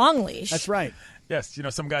 Your long leash. That's right. Yes,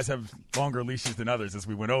 some guys have longer leashes than others as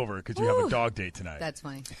we went over because you have a dog date tonight. That's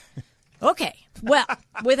funny. Okay. Well,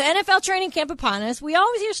 with NFL training camp upon us, we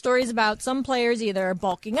always hear stories about some players either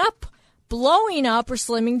bulking up, blowing up, or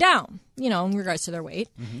slimming down, in regards to their weight.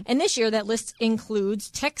 Mm-hmm. And this year, that list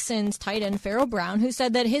includes Texans tight end Pharaoh Brown, who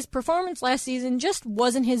said that his performance last season just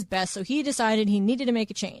wasn't his best, so he decided he needed to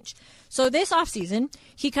make a change. So this offseason,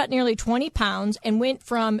 he cut nearly 20 pounds and went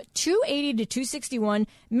from 280 to 261,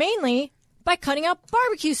 mainly by cutting out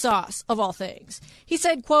barbecue sauce, of all things. He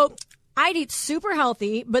said, quote, I'd eat super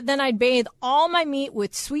healthy, but then I'd bathe all my meat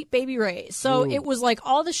with Sweet Baby Ray's. So it was like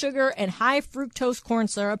all the sugar and high fructose corn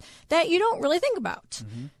syrup that you don't really think about.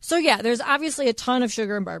 Mm-hmm. So yeah, there's obviously a ton of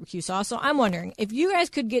sugar in barbecue sauce. So I'm wondering if you guys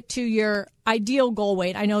could get to your ideal goal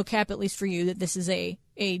weight. I know, Cap, at least for you, that this is a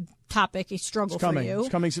topic, a struggle for you. It's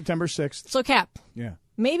coming September 6th. So Cap. Yeah.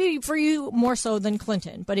 Maybe for you more so than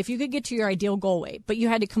Clinton, but if you could get to your ideal goal weight, but you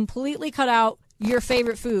had to completely cut out your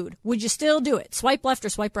favorite food, would you still do it? Swipe left or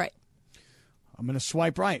swipe right? I'm going to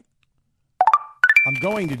swipe right. I'm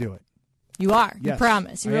going to do it. You are. Yes, you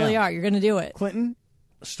promise. You I really am. are. You're going to do it. Clinton,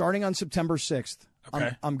 starting on September 6th,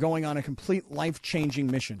 Okay. I'm going on a complete life-changing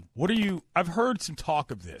mission. I've heard some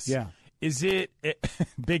talk of this. Yeah. Is it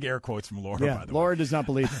big air quotes from Laura, Yeah, by the Laura way. does not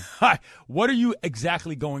believe me. Hi. What are you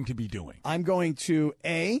exactly going to be doing? I'm going to,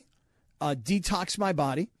 detox my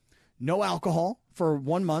body, no alcohol for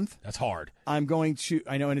 1 month. That's hard. I'm going to,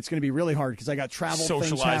 I know, and it's going to be really hard because I got travel things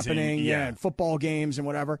Socializing, happening, yeah. and football games and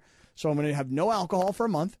whatever. So I'm going to have no alcohol for a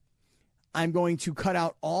month. I'm going to cut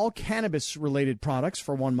out all cannabis-related products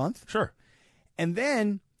for 1 month. Sure. And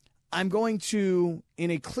then I'm going to,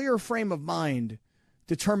 in a clear frame of mind,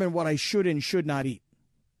 determine what I should and should not eat.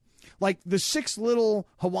 Like the 6 little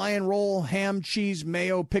Hawaiian roll, ham, cheese,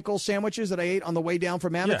 mayo, pickle sandwiches that I ate on the way down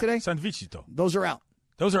from Mammoth today, Sandwichito. those are out.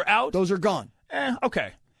 Those are out? Those are gone.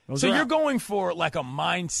 Okay. Those So are you're out. going for like a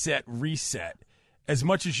mindset reset as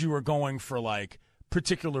much as you are going for like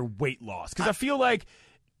particular weight loss. Because I feel like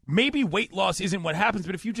maybe weight loss isn't what happens,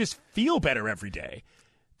 but if you just feel better every day,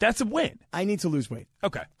 that's a win. I need to lose weight.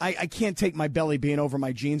 Okay. I can't take my belly being over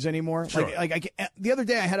my jeans anymore. Sure. The other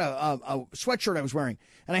day I had a sweatshirt I was wearing,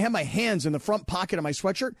 and I had my hands in the front pocket of my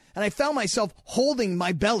sweatshirt, and I found myself holding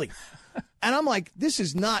my belly. And I'm like, this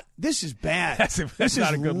is bad. That's this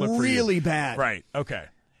not is a good look for you. really bad. Right. Okay.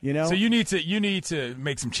 You know? So you need to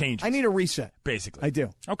make some changes. I need a reset. Basically. I do.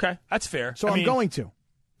 Okay. That's fair. So I'm going to.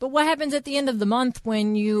 But what happens at the end of the month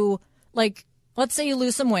when you, like, let's say you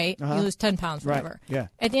lose some weight, you lose 10 pounds, whatever. Right. Yeah.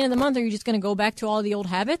 At the end of the month, are you just going to go back to all the old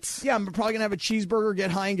habits? Yeah, I'm probably going to have a cheeseburger, get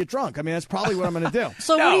high, and get drunk. I mean, that's probably what I'm going to do.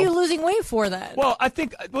 So what are you losing weight for then? Well,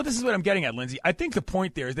 this is what I'm getting at, Lindsay. I think the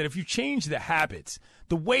point there is that if you change the habits,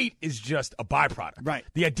 the weight is just a byproduct. Right.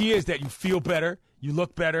 The idea is that you feel better, you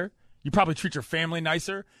look better, you probably treat your family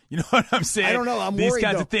nicer. You know what I'm saying? I don't know. I'm These worried,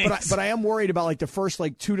 kinds though, of things. but I am worried about, like, the first,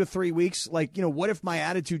 2 to 3 weeks. Like, what if my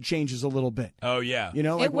attitude changes a little bit? Oh, yeah.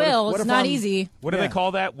 Like, it will. What it's if not I'm- easy. What do they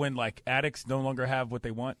call that when, like, addicts no longer have what they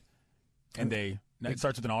want? And it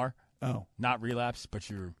starts with an R? Oh. Not relapse, but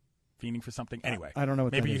you're fiending for something. Anyway. I don't know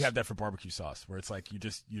what maybe that you is. have that for barbecue sauce, where it's like you're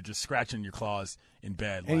just scratching your claws in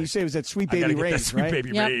bed. And you say it was that Sweet I gotta Baby get that Ray's, Sweet right? Baby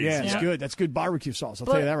Yep. Ray's. Yeah, it's good. That's good barbecue sauce. I'll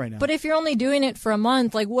tell you that right now. But if you're only doing it for a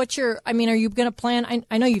month, like are you going to plan?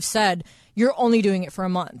 I know you've said you're only doing it for a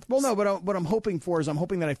month. Well, no, but what I'm hoping for is I'm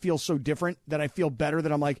hoping that I feel so different, that I feel better,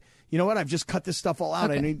 that I'm like, you know what? I've just cut this stuff all out.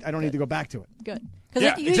 Okay. I don't need to go back to it. Good. Because Yeah,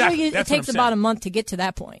 usually exactly. it That's what takes I'm about saying. a month to get to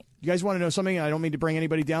that point. You guys want to know something? I don't mean to bring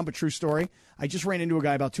anybody down, but true story. I just ran into a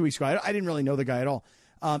guy about 2 weeks ago. I didn't really know the guy at all.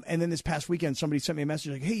 And then this past weekend, somebody sent me a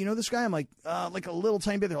message like, hey, you know this guy? I'm like a little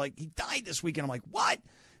tiny bit. They're like, he died this weekend. I'm like, what?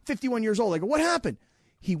 51 years old. I go, what happened?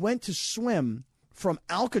 He went to swim from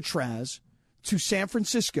Alcatraz to San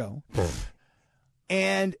Francisco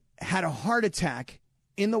and had a heart attack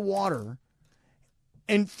in the water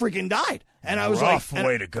and freaking died. And I was Rough like,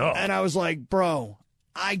 way to go. And I was like, bro,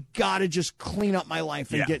 I got to just clean up my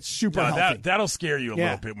life and get super healthy. That'll scare you a Yeah.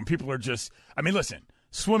 little bit when people are just. I mean, listen,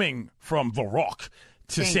 swimming from the Rock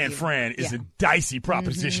to Thank San you. Fran is Yeah. a dicey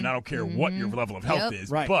proposition. I don't care what your level of health is,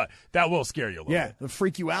 Right. but that will scare you a little Yeah, bit it'll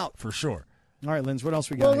freak you out. for sure. All right, Linz, what else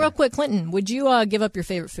we got? Well, here? real quick, Clinton, would you give up your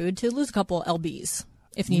favorite food to lose a couple lbs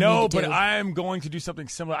if you No, needed to? but I'm going to do something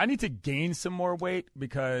similar. I need to gain some more weight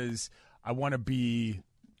because I want to be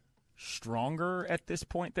stronger at this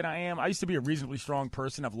point than I am. I used to be a reasonably strong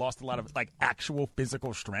person. I've lost a lot of actual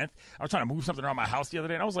physical strength. I was trying to move something around my house the other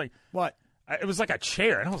day, and I was like, What? It was like a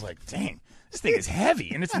chair, and I was like, dang, this thing is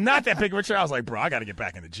heavy, and it's not that big of a chair. I was like, bro, I got to get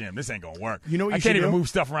back in the gym. This ain't going to work. You know what you I can't should even do? move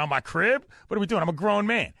stuff around my crib. What are we doing? I'm a grown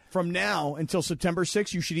man. From now until September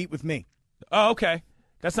 6th, you should eat with me. Oh, okay.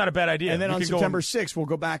 That's not a bad idea. And then We on could go- September 6th, we'll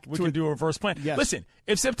go back we to can do a reverse plan. Yes. Listen,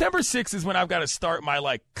 if September 6th is when I've got to start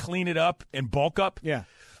my clean it up and bulk up, Yeah.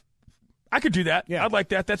 I could do that. Yeah. I'd like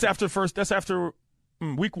that. That's after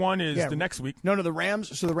week one is Yeah. the next week. No, the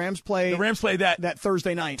Rams. So the Rams play The Rams play that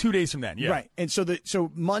Thursday night. 2 days from then. Yeah. Right. And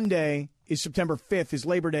so Monday is September 5th is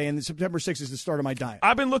Labor Day, and then September 6th is the start of my diet.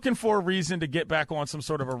 I've been looking for a reason to get back on some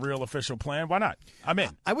sort of a real official plan. Why not? I'm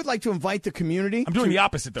in. I would like to invite the community. I'm doing the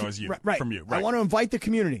opposite, though, as you. Right. From you. I Right. want to invite the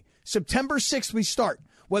community. September 6th, we start.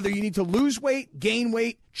 Whether you need to lose weight, gain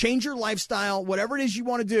weight, change your lifestyle, whatever it is you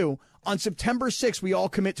want to do, on September 6th, we all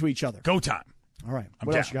commit to each other. Go time. All right. I'm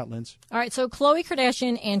What else down. you got, Linz? All right, so Khloe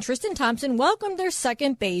Kardashian and Tristan Thompson welcomed their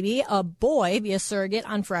second baby, a boy, via surrogate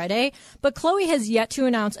on Friday. But Khloe has yet to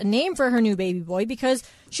announce a name for her new baby boy because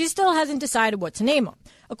she still hasn't decided what to name him.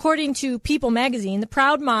 According to People magazine, the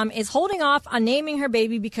proud mom is holding off on naming her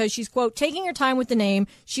baby because she's, quote, taking her time with the name.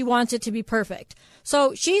 She wants it to be perfect.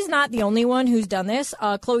 So she's not the only one who's done this.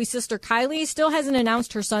 Khloe's sister Kylie still hasn't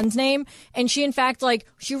announced her son's name. And she, in fact,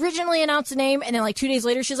 she originally announced the name. And then 2 days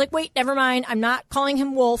later, she's like, wait, never mind. I'm not calling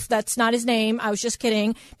him Wolf. That's not his name. I was just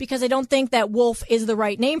kidding because I don't think that Wolf is the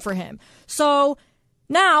right name for him. So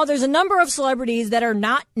now there's a number of celebrities that are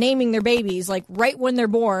not naming their babies right when they're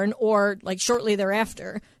born or shortly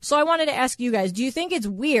thereafter. So I wanted to ask you guys, do you think it's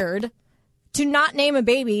weird to not name a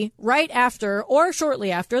baby right after or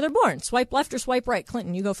shortly after they're born? Swipe left or swipe right?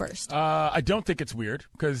 Clinton, you go first. I don't think it's weird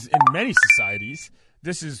because in many societies,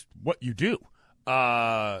 this is what you do.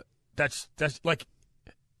 That's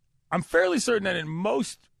I'm fairly certain that in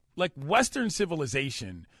most Western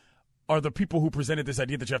civilization are the people who presented this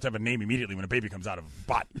idea that you have to have a name immediately when a baby comes out of a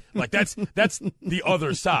body. That's the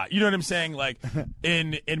other side. You know what I'm saying?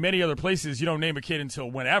 In many other places, you don't name a kid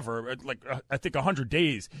until whenever. I think 100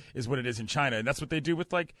 days is what it is in China, and that's what they do with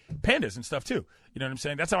pandas and stuff too. You know what I'm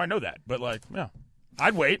saying? That's how I know that. But yeah.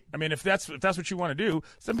 I'd wait. I mean, if that's what you want to do,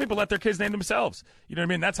 some people let their kids name themselves. You know what I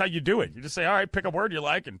mean? That's how you do it. You just say, all right, pick a word you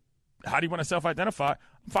like, and how do you want to self-identify?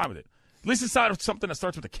 I'm fine with it. At least it's not something that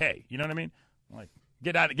starts with a K. You know what I mean?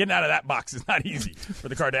 Getting out of that box is not easy for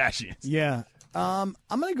the Kardashians. Yeah. I'm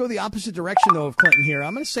going to go the opposite direction, though, of Clinton here.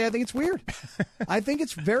 I'm going to say I think it's weird. I think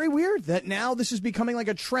it's very weird that now this is becoming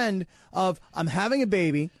a trend of I'm having a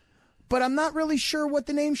baby. but I'm not really sure what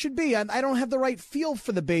the name should be. I don't have the right feel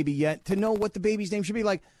for the baby yet to know what the baby's name should be.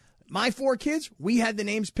 Like my 4 kids, we had the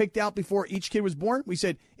names picked out before each kid was born. We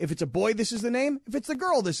said, if it's a boy, this is the name. If it's a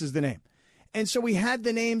girl, this is the name. And so we had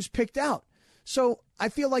the names picked out. So I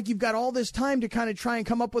feel like you've got all this time to kind of try and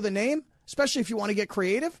come up with a name, especially if you want to get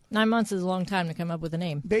creative. 9 months is a long time to come up with a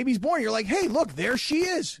name. Baby's born. You're like, hey, look, there she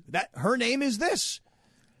is. Her name is this.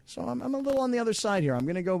 So I'm a little on the other side here. I'm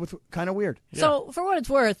going to go with kind of weird. Yeah. So for what it's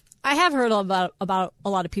worth, I have heard about a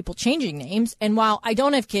lot of people changing names. And while I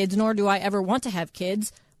don't have kids, nor do I ever want to have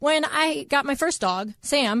kids, when I got my first dog,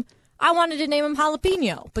 Sam, I wanted to name him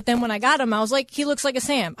Jalapeno. But then when I got him, I was like, he looks like a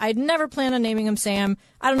Sam. I'd never planned on naming him Sam.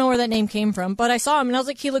 I don't know where that name came from, but I saw him and I was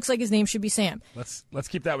like, he looks like his name should be Sam. Let's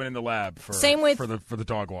keep that one in the lab for the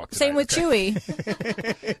dog walk tonight. Same with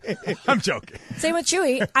Chewy. I'm joking. Same with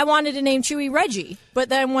Chewy. I wanted to name Chewy Reggie, but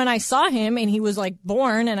then when I saw him and he was like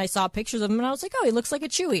born and I saw pictures of him and I was like, oh, he looks like a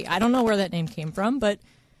Chewy. I don't know where that name came from, but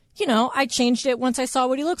you know, I changed it once I saw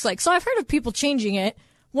what he looks like. So I've heard of people changing it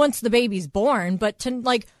once the baby's born, but to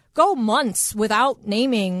like go months without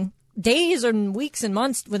naming, days and weeks and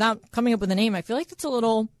months without coming up with a name, I feel like that's a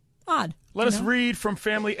little odd. Let us read from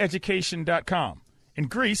familyeducation.com. In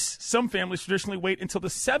Greece, some families traditionally wait until the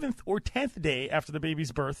 7th or 10th day after the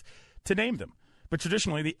baby's birth to name them. But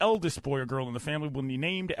traditionally, the eldest boy or girl in the family will be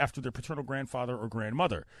named after their paternal grandfather or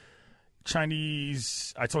grandmother.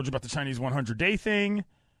 Chinese, I told you about the Chinese 100-day thing.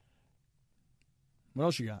 What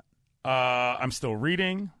else you got? I'm still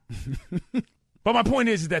reading. But my point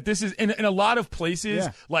is that this is in a lot of places,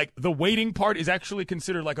 like the waiting part is actually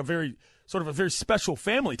considered like a very special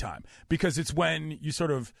family time because it's when you sort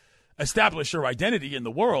of establish your identity in the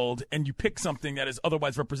world and you pick something that is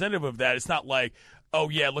otherwise representative of that. It's not like, oh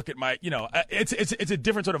yeah, look at my, it's a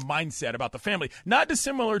different sort of mindset about the family. Not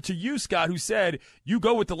dissimilar to you, Scott, who said you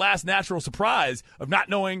go with the last natural surprise of not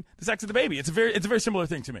knowing the sex of the baby. It's a very similar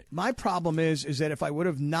thing to me. My problem is that if I would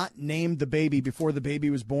have not named the baby before the baby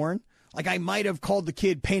was born, like I might have called the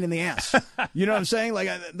kid pain in the ass. You know what I'm saying? Like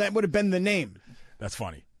that would have been the name. That's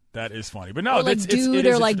funny. That is funny. But no, or like dude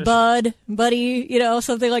or like bud, buddy,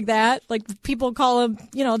 something like that. Like people call him,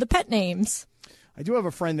 the pet names. I do have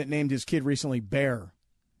a friend that named his kid recently Bear.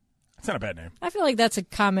 That's not a bad name. I feel like that's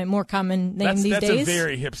a more common name these days. That's a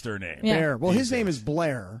very hipster name. Yeah. Bear. Well, his name is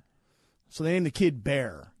Blair, so they named the kid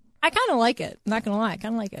Bear. I kind of like it. I'm not going to lie. I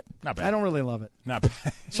kind of like it. Not bad. I don't really love it. Not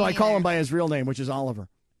bad. So I call him by his real name, which is Oliver.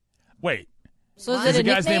 Wait. So is the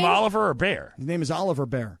guy's name Oliver or Bear? His name is Oliver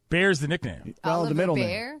Bear. Bear's the nickname. Well, Oliver the middle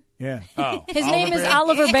Bear? name. Yeah. Oh, his name is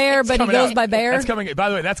Oliver Bear, but he goes by Bear. That's coming. By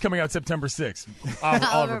the way, that's coming out September 6th.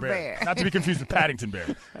 Oliver Bear. Not to be confused with Paddington Bear.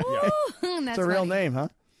 Yeah. It's a real name, huh?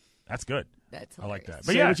 That's good. That's I like that.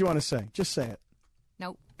 But say what you want to say. Just say it.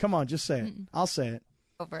 Nope. Come on, just say it. I'll say it.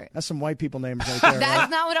 Over it. That's some white people names right there. That's right?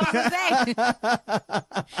 not what I was going to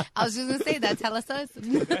say. I was just going to say that. Tell us.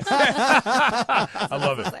 I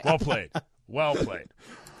love it. Well played. Well played.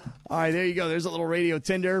 All right, there you go. There's a little radio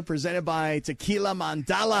Tinder presented by Tequila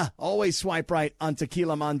Mandala. Always swipe right on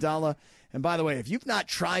Tequila Mandala. And by the way, if you've not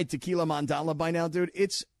tried Tequila Mandala by now, dude,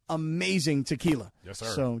 it's amazing tequila. Yes, sir.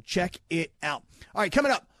 So check it out. All right,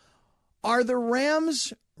 coming up. Are the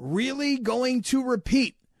Rams really going to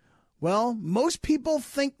repeat? Well, most people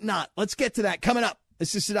think not. Let's get to that coming up.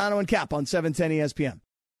 This is Sedano and Cap on 710 ESPN.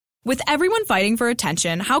 With everyone fighting for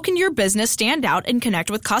attention, how can your business stand out and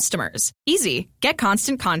connect with customers? Easy. Get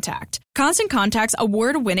Constant Contact. Constant Contact's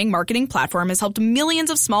award-winning marketing platform has helped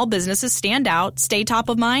millions of small businesses stand out, stay top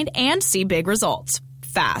of mind, and see big results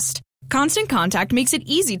fast. Constant Contact makes it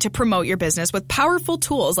easy to promote your business with powerful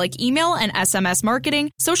tools like email and SMS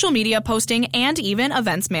marketing, social media posting, and even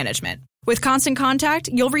events management. With Constant Contact,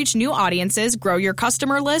 you'll reach new audiences, grow your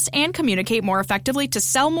customer list, and communicate more effectively to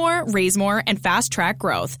sell more, raise more, and fast-track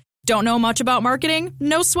growth. Don't know much about marketing?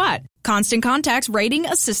 No sweat. Constant Contact's writing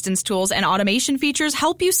assistance tools and automation features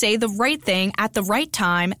help you say the right thing at the right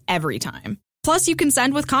time, every time. Plus, you can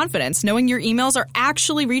send with confidence, knowing your emails are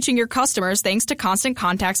actually reaching your customers thanks to Constant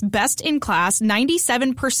Contact's best-in-class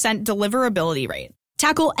 97% deliverability rate.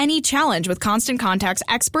 Tackle any challenge with Constant Contact's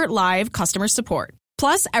expert live customer support.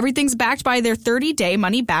 Plus, everything's backed by their 30-day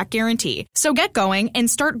money-back guarantee. So get going and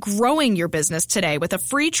start growing your business today with a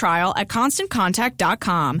free trial at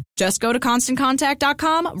ConstantContact.com. Just go to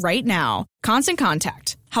ConstantContact.com right now. Constant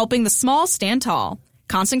Contact, helping the small stand tall.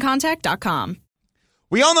 ConstantContact.com.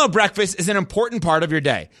 We all know breakfast is an important part of your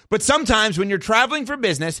day. But sometimes when you're traveling for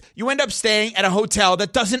business, you end up staying at a hotel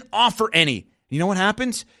that doesn't offer any. You know what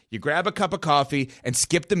happens? You grab a cup of coffee and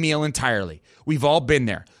skip the meal entirely. We've all been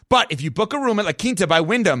there. But if you book a room at La Quinta by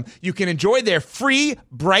Wyndham, you can enjoy their free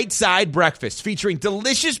Bright Side breakfast featuring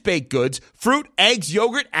delicious baked goods, fruit, eggs,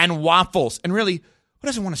 yogurt, and waffles. And really, who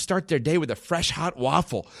doesn't want to start their day with a fresh, hot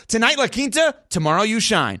waffle? Tonight, La Quinta, tomorrow you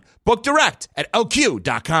shine. Book direct at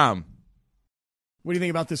LQ.com. What do you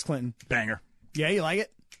think about this, Clinton? Banger. Yeah, you like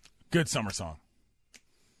it? Good summer song.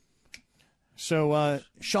 So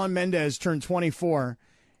Shawn Mendes turned 24,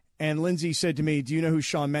 and Lindsay said to me, do you know who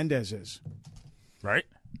Shawn Mendes is? Right?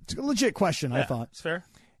 It's a legit question, I thought. It's fair.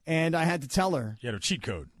 And I had to tell her. You had a cheat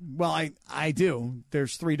code. Well, I do.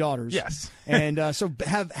 There's 3 daughters. Yes. And so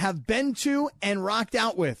have been to and rocked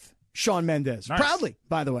out with Shawn Mendes. Nice. Proudly,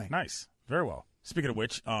 by the way. Nice. Very well. Speaking of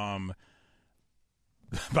which, by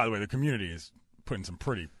the way, the community is putting some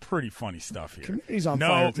pretty funny stuff here. Community's on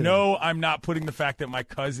fire today. No, I'm not putting the fact that my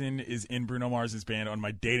cousin is in Bruno Mars's band on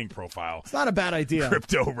my dating profile. It's not a bad idea.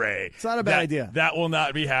 Crypto Ray. It's not a bad idea. That will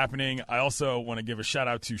not be happening. I also want to give a shout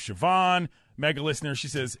out to Siobhan, mega listener. She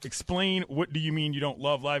says, explain, what do you mean you don't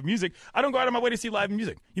love live music? I don't go out of my way to see live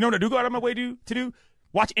music. You know what I do go out of my way to do?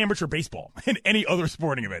 Watch amateur baseball and any other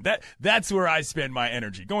sporting event. That's where I spend my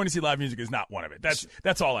energy. Going to see live music is not one of it.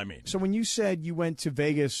 That's all I mean. So when you said you went to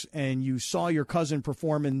Vegas and you saw your cousin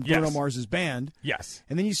perform in Bruno Mars's band, yes,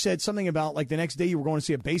 and then you said something about like the next day you were going to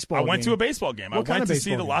see a baseball game. I went to a baseball game. What I went to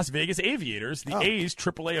see the game? Las Vegas Aviators, the A's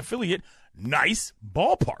AAA affiliate. Nice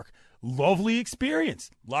ballpark. Lovely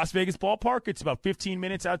experience. Las Vegas ballpark. It's about 15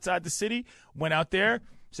 minutes outside the city. Went out there.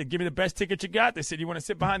 Said, give me the best ticket you got. They said, you want to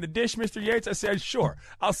sit behind the dish, Mr. Yates? I said, sure.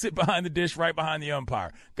 I'll sit behind the dish right behind the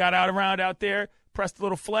umpire. Got around out there, pressed a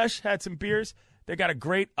little flesh, had some beers. They got a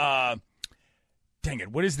great, dang it,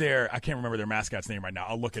 what is their, I can't remember their mascot's name right now.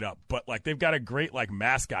 I'll look it up. But, like, they've got a great, like,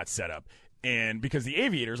 mascot setup. And because the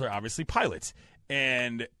Aviators are obviously pilots.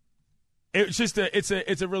 And it's just it's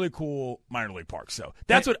a really cool minor league park. So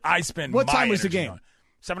that's what I spend What my time was the energy game? on.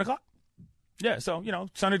 7 o'clock. Yeah, so,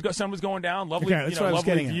 sun was going down. Lovely, Okay, that's what I was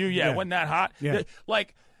lovely getting view. at. Yeah, Yeah. it wasn't that hot. Yeah.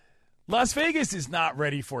 Like, Las Vegas is not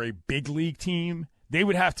ready for a big league team. They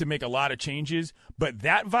would have to make a lot of changes, but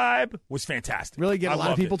that vibe was fantastic. Really get a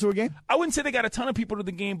lot of people to a game? I wouldn't say they got a ton of people to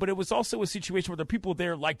the game, but it was also a situation where the people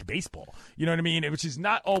there liked baseball. You know what I mean? Which is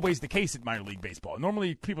not always the case at minor league baseball.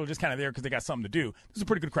 Normally, people are just kind of there because they got something to do. This is a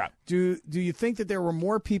pretty good crowd. Do you think that there were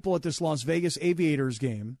more people at this Las Vegas Aviators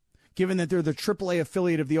game, given that they're the AAA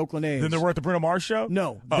affiliate of the Oakland A's? Then there were at the Bruno Mars show?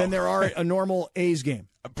 No. Oh. Then there are a normal A's game.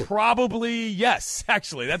 Probably yes.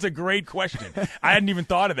 Actually, that's a great question. I hadn't even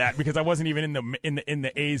thought of that because I wasn't even in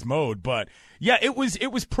the A's mode. But yeah, it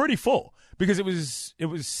was pretty full because it was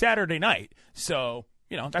Saturday night. So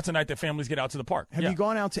that's a night that families get out to the park. Have you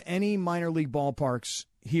gone out to any minor league ballparks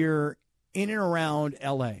here in and around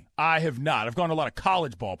L.A.? I have not. I've gone to a lot of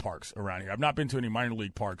college ballparks around here. I've not been to any minor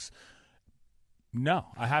league parks. No,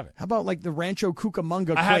 I haven't. How about like the Rancho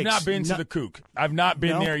Cucamonga I have Quakes? not been to the Kook. I've not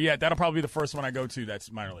been No? there yet. That'll probably be the first one I go to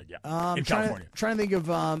that's minor league, in California. Trying to think of,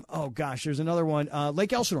 there's another one.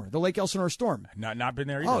 Lake Elsinore, the Lake Elsinore Storm. Not been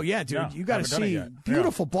there either. Oh, yeah, dude. No, you got to haven't done it see yet.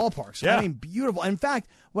 beautiful ballparks. Yeah. I mean, beautiful. In fact,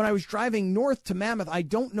 when I was driving north to Mammoth, I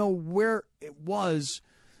don't know where it was.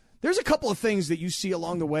 There's a couple of things that you see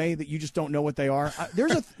along the way that you just don't know what they are.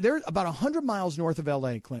 There's about 100 miles north of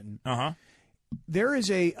L.A., Clinton. Uh-huh. There is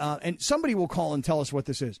and somebody will call and tell us what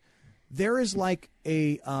this is. There is like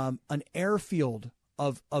an airfield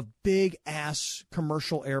of big ass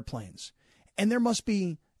commercial airplanes, and there must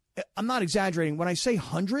be. I'm not exaggerating when I say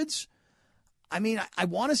hundreds. I mean I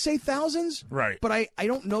want to say thousands, right? But I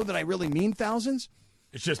don't know that I really mean thousands.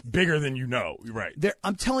 It's just bigger than you know, right?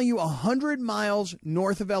 I'm telling you, 100 miles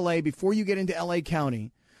north of L.A. before you get into L.A.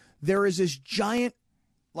 County, there is this giant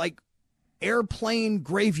like airplane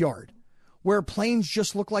graveyard where planes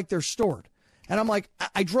just look like they're stored. And I'm like,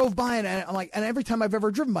 I drove by and I'm like, and every time I've ever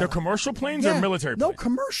driven by, they're commercial planes or military planes? No,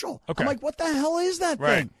 commercial. Okay. I'm like, what the hell is that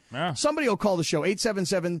thing? Yeah. Somebody will call the show,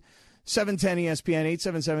 877-710-ESPN,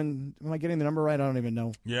 877, am I getting the number right? I don't even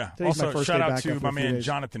know. Yeah. Today's my Also, first shout day out back to after my a few man days.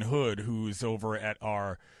 Jonathan Hood, who's over at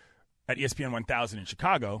ESPN 1000 in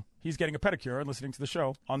Chicago. He's getting a pedicure and listening to the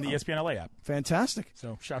show on the ESPN LA app. Fantastic.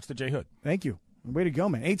 So, shouts to Jay Hood. Thank you. Way to go,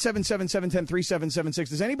 man. 877-710-3776.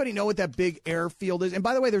 Does anybody know what that big airfield is? And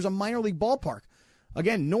by the way, there's a minor league ballpark.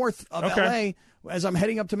 Again, north of L.A. As I'm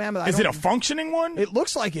heading up to Mammoth. Is it a functioning one? It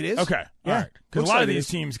looks like it is. Okay. Yeah. All right. Because Looks a lot like of it these is.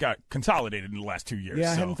 teams got consolidated in the last 2 years.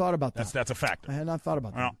 Yeah, I so hadn't thought about that. That's a factor. I had not thought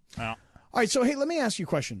about that. Well. All right, so, hey, let me ask you a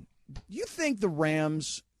question. Do you think the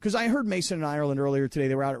Rams, because I heard Mason in Ireland earlier today,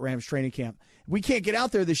 they were out at Rams training camp. We can't get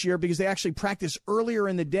out there this year because they actually practice earlier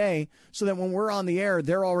in the day so that when we're on the air,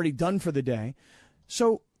 they're already done for the day.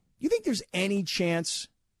 So you think there's any chance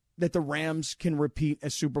that the Rams can repeat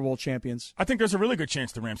as Super Bowl champions? I think there's a really good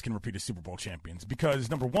chance the Rams can repeat as Super Bowl champions because,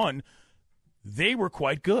 number one, they were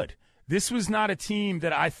quite good. This was not a team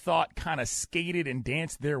that I thought kind of skated and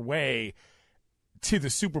danced their way to the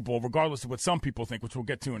Super Bowl, regardless of what some people think, which we'll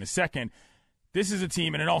get to in a second. This is a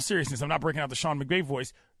team, and in all seriousness, I'm not breaking out the Sean McVay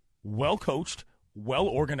voice, well-coached,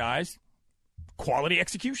 well-organized, quality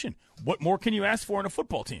execution. What more can you ask for in a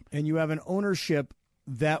football team? And you have an ownership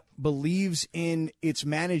that believes in its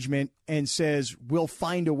management and says, we'll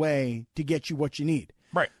find a way to get you what you need.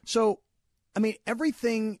 Right. So, I mean,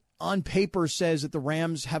 everything on paper says that the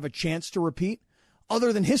Rams have a chance to repeat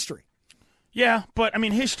other than history. Yeah, but, I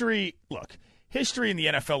mean, history in the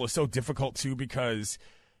NFL is so difficult, too, because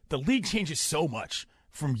the league changes so much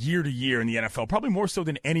from year to year in the NFL, probably more so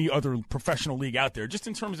than any other professional league out there, just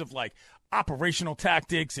in terms of, like, operational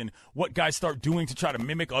tactics and what guys start doing to try to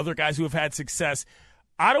mimic other guys who have had success.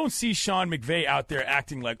 I don't see Sean McVay out there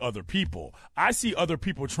acting like other people. I see other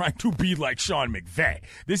people trying to be like Sean McVay.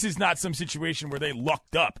 This is not some situation where they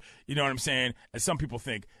lucked up, you know what I'm saying, as some people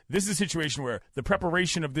think. This is a situation where the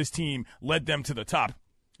preparation of this team led them to the top,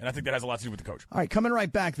 and I think that has a lot to do with the coach. All right, coming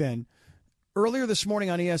right back then. Earlier this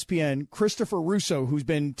morning on ESPN, Christopher Russo, who's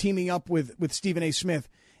been teaming up with Stephen A. Smith,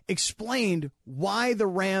 explained why the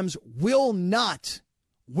Rams will not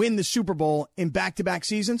win the Super Bowl in back-to-back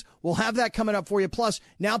seasons. We'll have that coming up for you. Plus,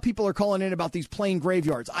 now people are calling in about these plane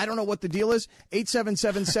graveyards. I don't know what the deal is.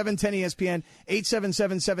 877-710-ESPN,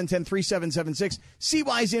 877-710-3776.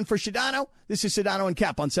 CY's in for Sedano. This is Sedano and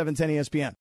Cap on 710 ESPN.